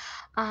don't know.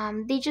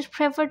 They just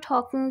prefer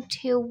talking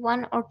to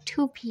one or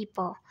two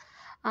people.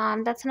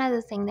 That's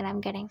another thing that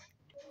I'm getting.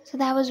 So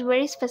that was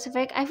very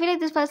specific. I feel like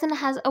this person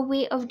has a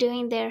way of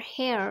doing their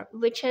hair,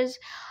 which has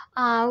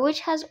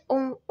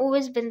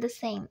always been the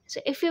same. So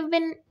if you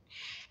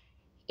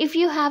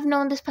have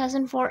known this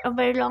person for a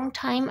very long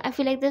time, I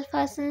feel like this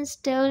person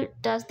still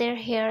does their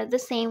hair the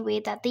same way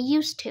that they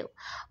used to.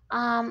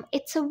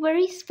 It's a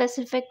very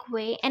specific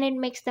way, and it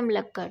makes them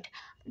look good,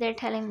 they're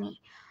telling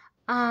me.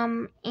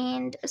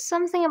 And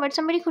something about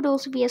somebody could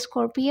also be a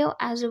Scorpio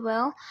as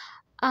well.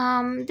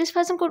 This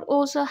person could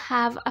also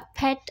have a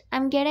pet,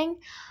 I'm getting.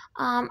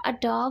 A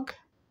dog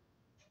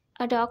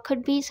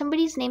could be,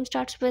 somebody's name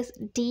starts with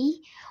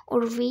D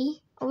or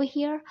V over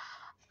here.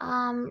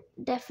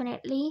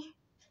 Definitely.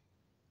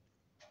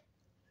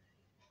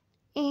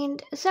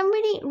 And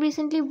somebody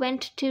recently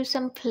went to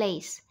some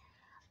place.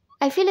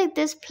 I feel like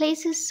this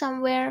place is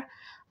somewhere,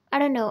 I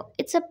don't know,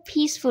 it's a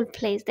peaceful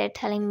place, they're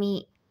telling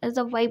me.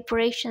 The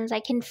vibrations I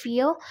can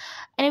feel,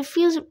 and it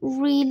feels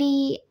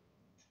really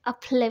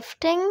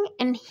uplifting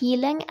and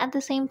healing at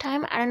the same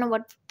time. I don't know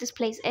what this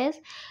place is,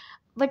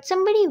 but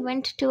somebody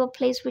went to a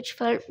place which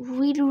felt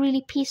really,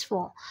 really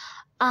peaceful.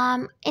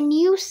 And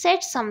you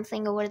said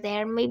something over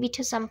there, maybe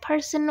to some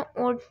person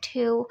or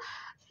to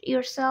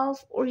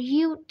yourself, or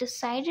you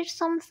decided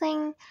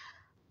something.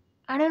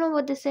 I don't know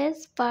what this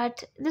is,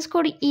 but this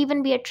could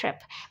even be a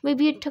trip.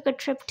 Maybe you took a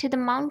trip to the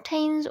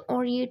mountains,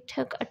 or you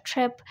took a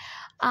trip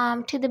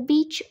to the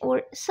beach,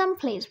 or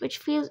someplace which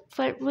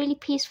felt really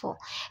peaceful.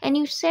 And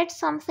you said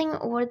something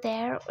over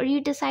there, or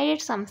you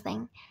decided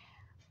something.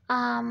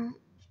 Or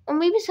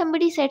maybe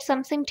somebody said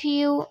something to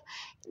you.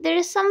 There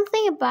is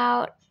something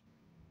about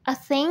a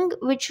thing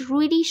which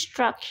really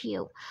struck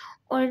you,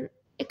 or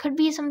it could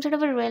be some sort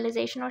of a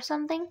realization or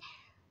something.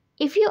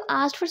 If you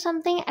asked for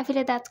something, I feel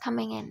like that's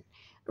coming in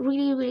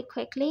really, really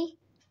quickly.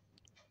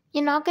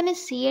 You're not gonna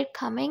see it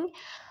coming.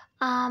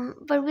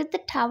 But with the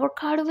Tower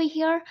card over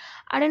here,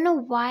 I don't know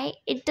why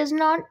it does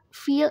not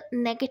feel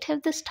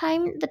negative this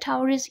time. The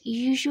Tower is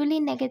usually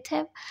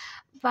negative,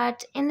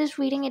 but in this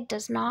reading it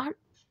does not.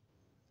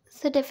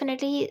 So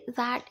definitely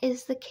that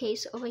is the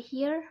case over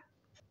here.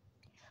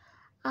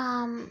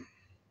 um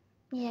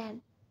yeah,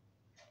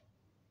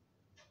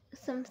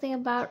 something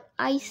about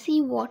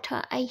icy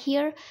water I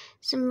hear.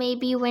 So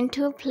maybe you went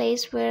to a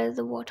place where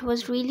the water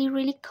was really,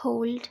 really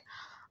cold.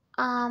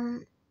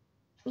 um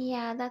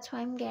yeah, that's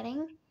what I'm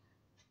getting.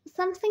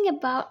 Something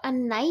about a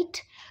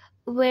night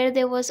where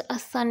there was a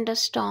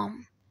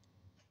thunderstorm.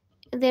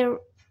 They're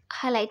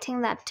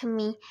highlighting that to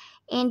me.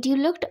 And you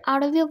looked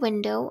out of your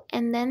window,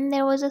 and then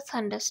there was a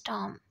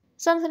thunderstorm.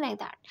 Something like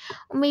that.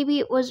 Or maybe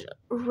it was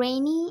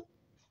rainy.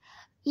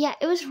 Yeah,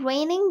 it was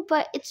raining,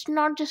 but it's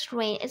not just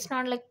rain. It's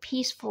not like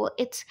peaceful.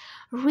 It's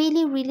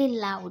really, really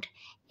loud.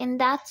 And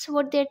that's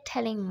what they're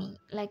telling me.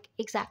 Like,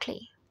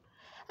 exactly.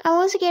 I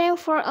was getting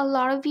for a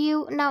lot of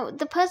you. Now,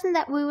 the person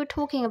that we were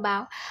talking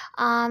about,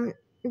 um,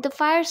 the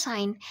fire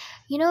sign,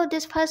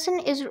 this person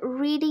is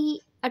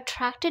really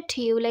attracted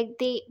to you.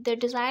 Like, their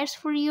desires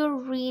for you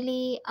are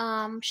really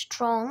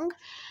strong.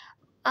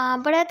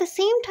 But at the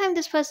same time,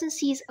 this person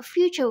sees a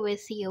future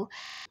with you.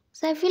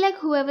 So I feel like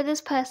whoever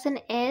this person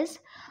is,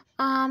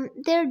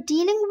 they're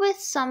dealing with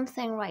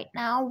something right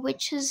now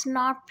which is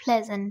not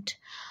pleasant.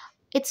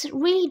 It's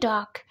really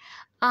dark.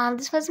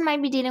 This person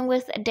might be dealing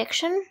with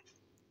addiction.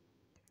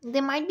 They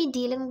might be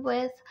dealing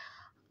with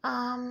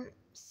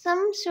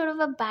some sort of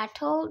a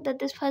battle that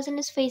this person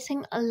is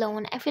facing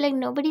alone. I feel like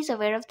nobody's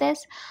aware of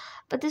this,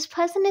 but this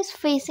person is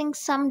facing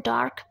some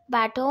dark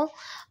battle.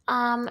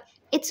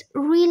 It's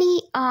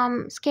really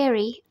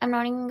scary. I'm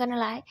not even gonna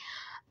lie.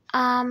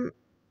 Um,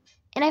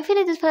 and I feel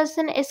like this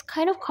person is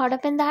kind of caught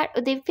up in that.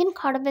 They've been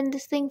caught up in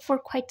this thing for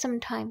quite some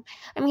time.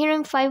 I'm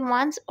hearing 5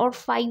 months or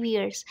 5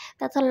 years.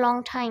 That's a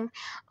long time.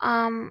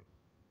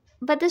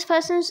 But this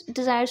person's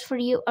desires for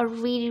you are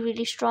really,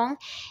 really strong,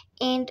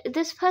 and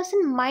this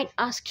person might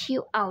ask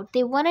you out.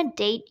 They want to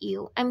date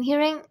you. I'm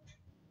hearing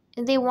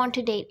they want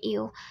to date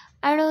you.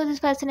 I don't know who this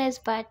person is,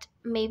 but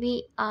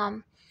maybe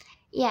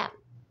yeah,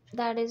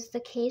 that is the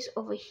case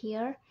over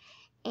here.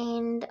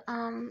 And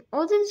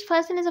although this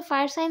person is a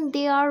fire sign,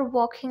 they are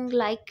walking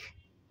like,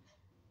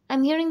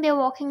 I'm hearing they're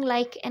walking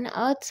like an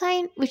earth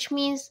sign, which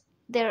means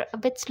they're a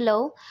bit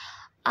slow.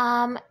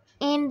 um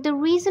And the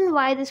reason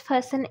why this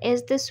person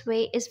is this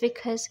way is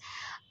because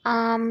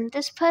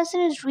this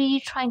person is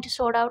really trying to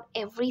sort out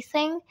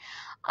everything,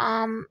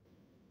 um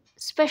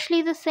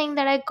especially the thing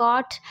that I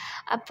got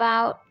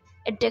about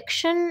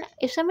addiction.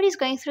 If somebody's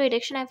going through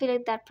addiction, I feel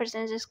like that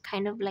person is just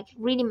kind of like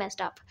really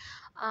messed up.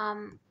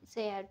 So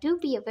yeah, do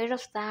be aware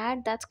of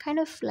that. That's kind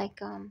of like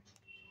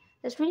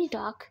that's really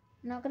dark,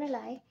 not gonna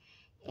lie.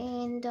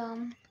 And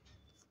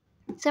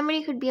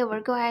somebody could be a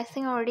Virgo. I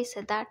think I already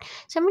said that.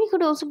 Somebody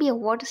could also be a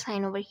water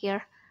sign over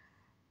here.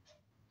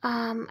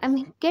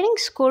 I'm getting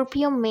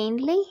Scorpio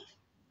mainly.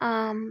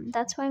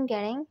 That's what I'm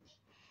getting.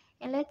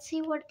 And let's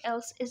see what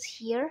else is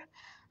here.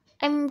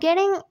 I'm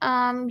getting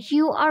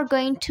you are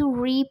going to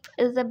reap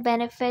the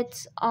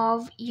benefits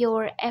of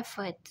your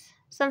efforts.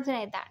 Something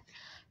like that.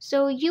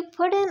 So you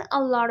put in a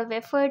lot of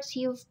efforts,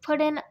 you've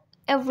put in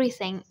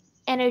everything,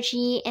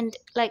 energy and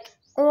like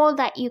all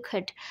that you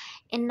could.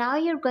 And now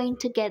you're going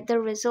to get the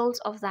results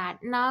of that.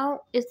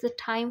 Now is the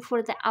time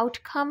for the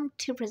outcome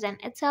to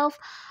present itself.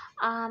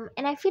 And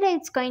I feel like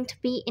it's going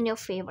to be in your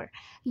favor.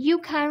 You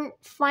can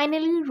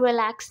finally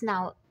relax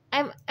now.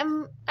 I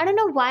don't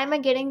know why am I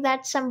getting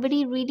that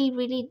somebody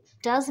really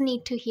does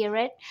need to hear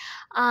it.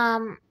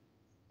 Um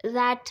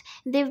that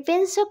they've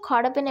been so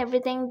caught up in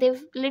everything,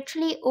 they've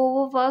literally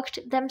overworked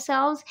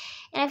themselves,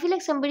 and I feel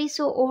like somebody's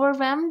so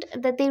overwhelmed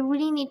that they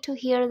really need to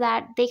hear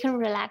that they can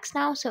relax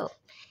now. So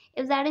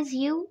if that is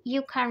you,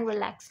 you can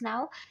relax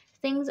now.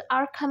 Things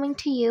are coming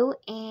to you,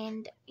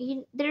 and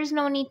there's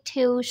no need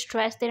to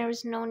stress, there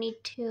is no need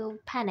to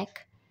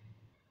panic.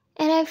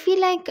 And I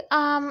feel like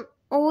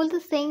all the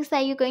things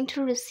that you're going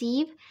to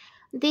receive,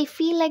 they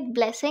feel like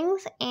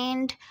blessings,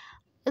 and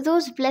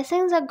those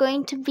blessings are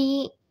going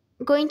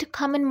to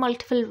come in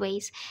multiple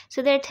ways.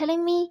 So they're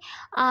telling me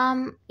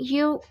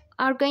you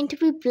are going to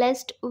be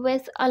blessed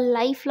with a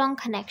lifelong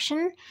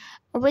connection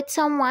with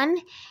someone.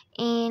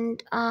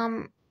 And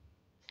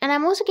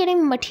I'm also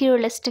getting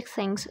materialistic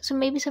things. So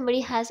maybe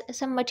somebody has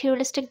some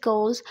materialistic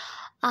goals,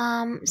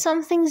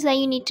 some things that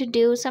you need to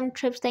do, some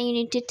trips that you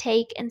need to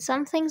take, and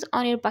some things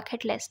on your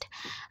bucket list.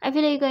 I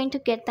feel like you're going to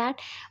get that.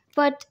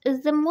 But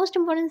the most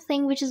important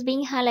thing which is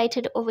being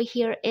highlighted over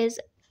here is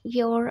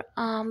your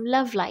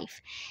love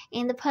life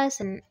and the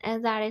person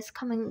that is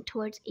coming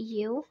towards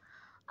you.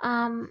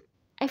 um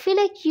I feel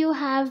like you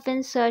have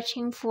been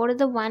searching for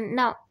the one.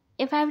 Now,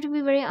 if I have to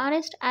be very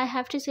honest, I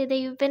have to say that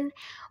you've been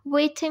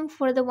waiting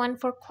for the one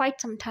for quite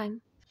some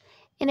time.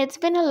 And it's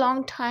been a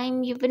long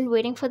time you've been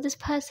waiting for this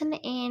person.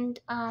 And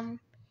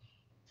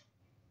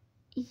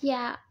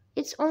yeah,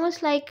 it's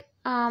almost like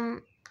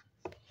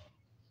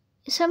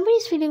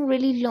somebody's feeling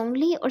really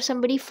lonely, or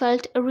somebody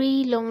felt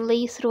really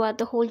lonely throughout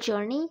the whole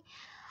journey.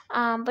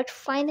 But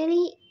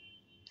finally,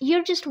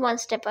 you're just one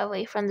step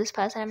away from this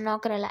person. I'm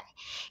not gonna lie,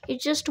 you're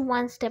just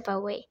one step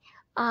away.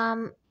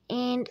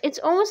 And it's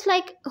almost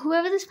like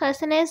whoever this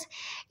person is,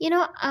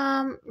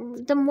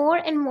 the more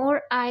and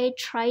more I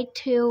try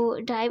to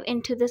dive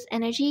into this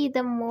energy,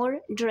 the more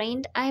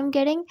drained I'm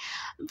getting.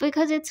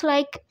 Because it's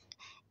like,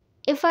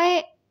 if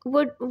I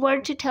would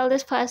were to tell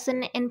this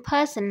person in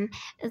person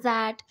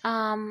that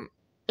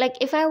like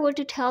if I were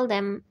to tell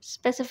them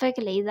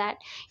specifically that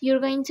you're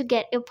going to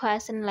get your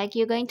person, like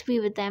you're going to be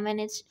with them, and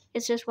it's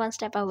just one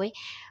step away,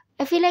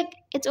 I feel like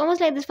it's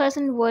almost like this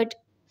person would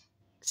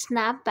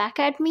snap back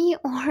at me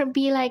or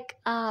be like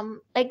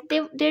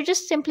they're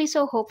just simply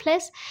so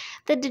hopeless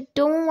that they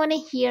don't want to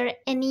hear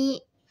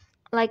any,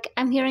 like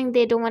I'm hearing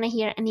they don't want to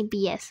hear any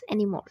BS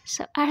anymore.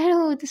 So I don't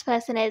know who this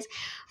person is,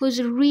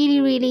 who's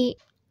really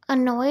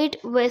annoyed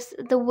with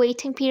the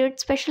waiting period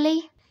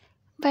especially.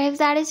 But if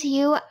that is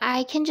you,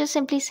 I can just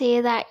simply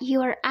say that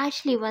you are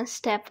actually one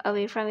step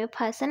away from your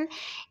person.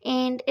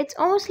 And it's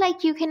almost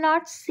like you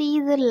cannot see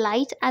the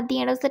light at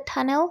the end of the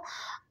tunnel.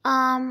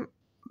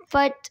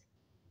 But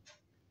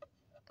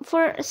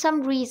for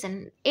some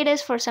reason, it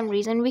is for some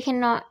reason, we can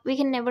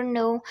never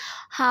know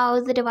how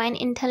the divine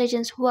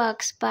intelligence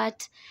works.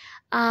 But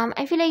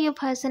I feel like your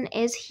person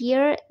is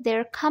here,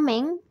 they're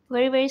coming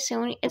very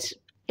soon.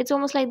 It's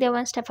almost like they're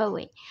one step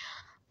away.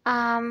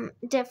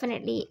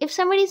 Definitely, if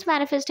somebody's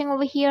manifesting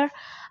over here,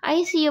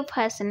 I see your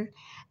person.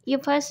 Your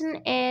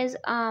person is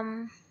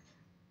I'm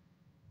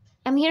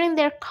hearing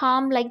they're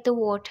calm like the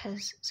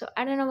waters. So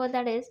I don't know what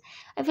that is.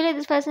 I feel like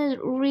this person is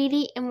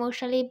really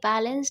emotionally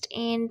balanced,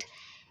 and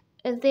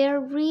they're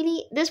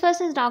really, this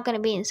person is not going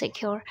to be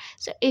insecure.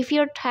 So if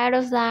you're tired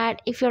of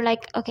that, if you're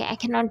like, okay, I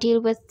cannot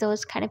deal with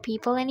those kind of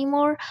people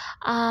anymore,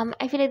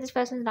 I feel like this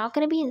person is not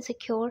going to be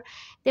insecure.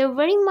 They're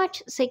very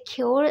much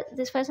secure.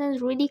 This person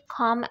is really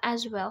calm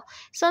as well.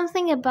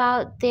 Something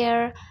about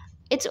their,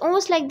 it's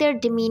almost like their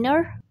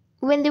demeanor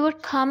when they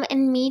would come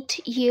and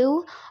meet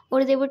you,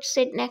 or they would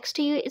sit next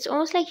to you, it's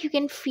almost like you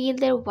can feel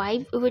their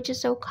vibe, which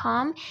is so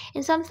calm.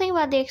 And something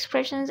about the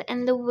expressions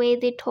and the way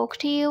they talk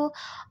to you,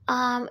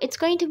 it's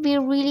going to be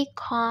really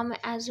calm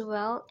as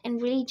well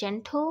and really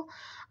gentle.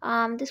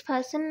 This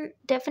person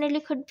definitely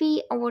could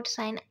be a water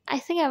sign. I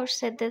think I've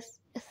said this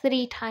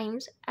 3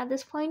 times at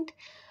this point,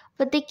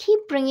 but they keep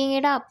bringing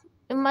it up.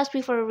 It must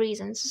be for a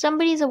reason. So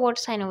somebody's a water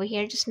sign over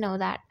here, just know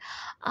that.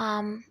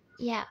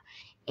 Yeah.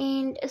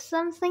 And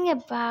something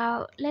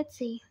about, let's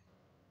see,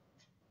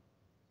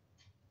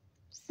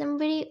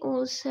 somebody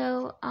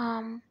also,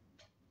 I'm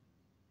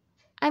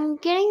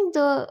getting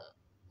the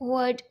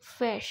word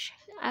fish.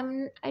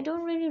 I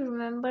don't really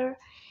remember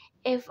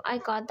if I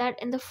got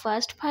that in the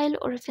first pile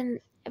or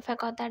if I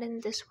got that in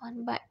this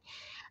one, but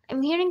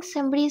I'm hearing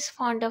somebody's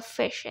fond of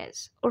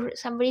fishes or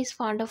somebody's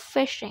fond of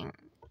fishing,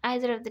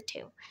 either of the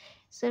two.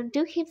 So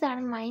do keep that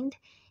in mind.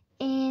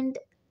 And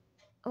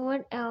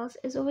what else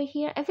is over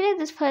here? I feel like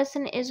this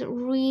person is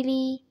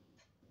really,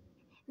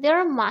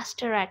 they're a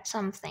master at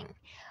something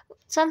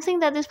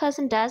that this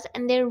person does,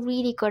 and they're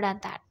really good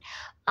at that.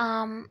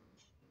 Um,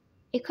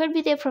 it could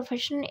be their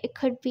profession. It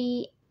could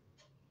be,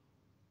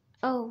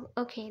 oh,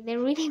 okay, they're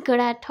really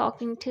good at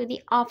talking to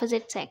the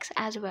opposite sex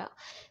as well.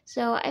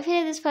 So I feel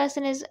like this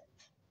person is,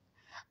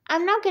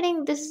 I'm not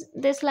getting this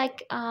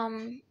like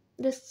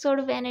this sort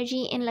of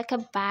energy in like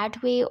a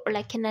bad way or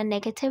like in a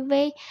negative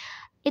way.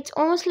 It's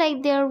almost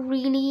like they're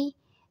really,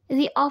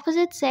 the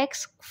opposite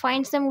sex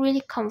finds them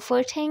really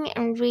comforting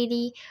and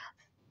really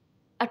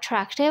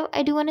attractive,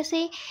 I do want to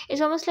say.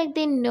 It's almost like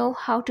they know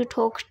how to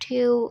talk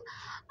to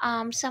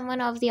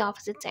someone of the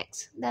opposite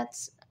sex.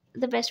 That's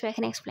the best way I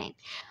can explain.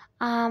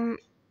 um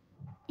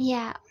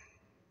yeah,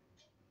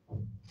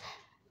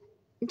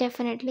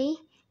 definitely.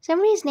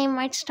 Somebody's name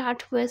might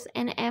start with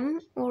an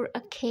M or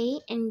a K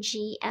and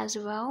G as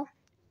well.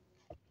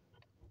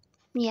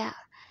 Yeah,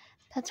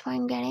 that's what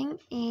I'm getting.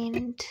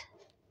 And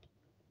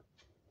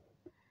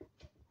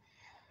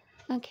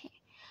okay,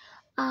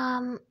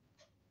 um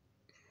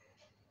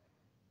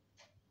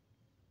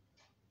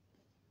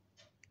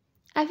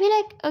I feel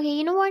like, okay,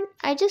 you know what,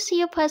 I just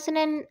see a person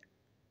in,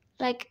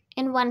 like,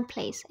 in one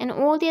place, and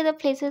all the other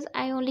places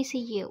I only see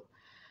you.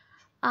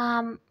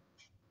 um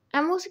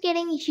I'm also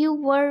getting, you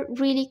were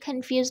really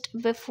confused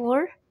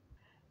before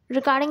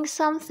regarding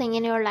something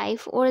in your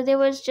life, or there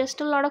was just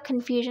a lot of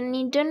confusion and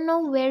you didn't know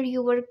where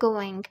you were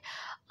going.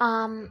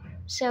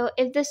 So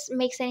if this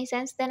makes any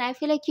sense, then I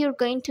feel like you're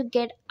going to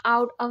get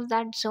out of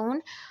that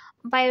zone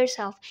by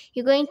yourself.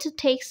 You're going to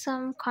take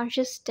some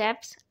conscious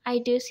steps. I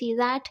do see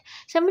that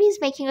somebody's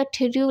making a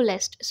to-do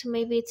list, so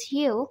maybe it's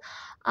you.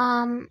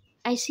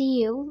 I see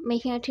you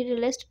making a to-do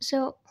list.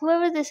 So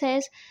whoever this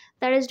is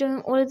that is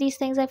doing all of these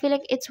things, I feel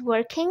like it's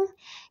working.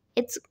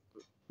 It's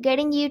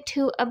getting you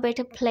to a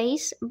better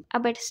place, a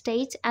better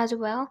state as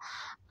well.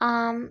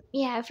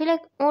 Yeah, I feel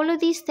like all of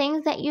these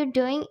things that you're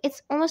doing,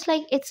 it's almost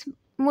like it's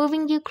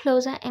moving you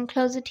closer and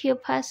closer to your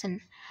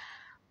person.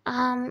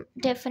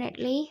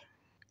 Definitely.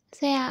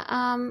 So yeah,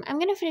 I'm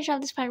gonna finish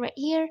off this part right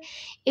here.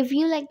 If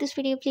you like this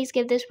video, please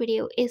give this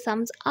video a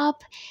thumbs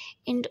up,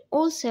 and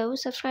also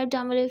subscribe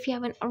down below if you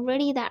haven't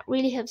already. That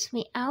really helps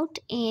me out.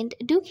 And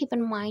do keep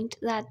in mind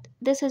that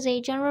this is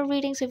a general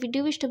reading, so if you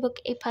do wish to book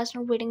a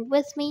personal reading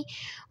with me,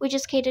 which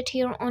is catered to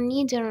your own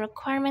needs and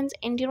requirements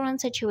and your own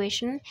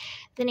situation,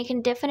 then you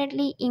can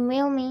definitely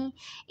email me,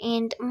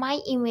 and my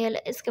email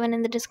is given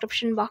in the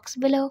description box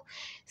below.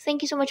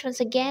 Thank you so much once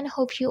again.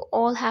 Hope you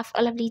all have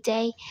a lovely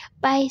day.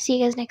 Bye. See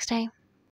you guys next time.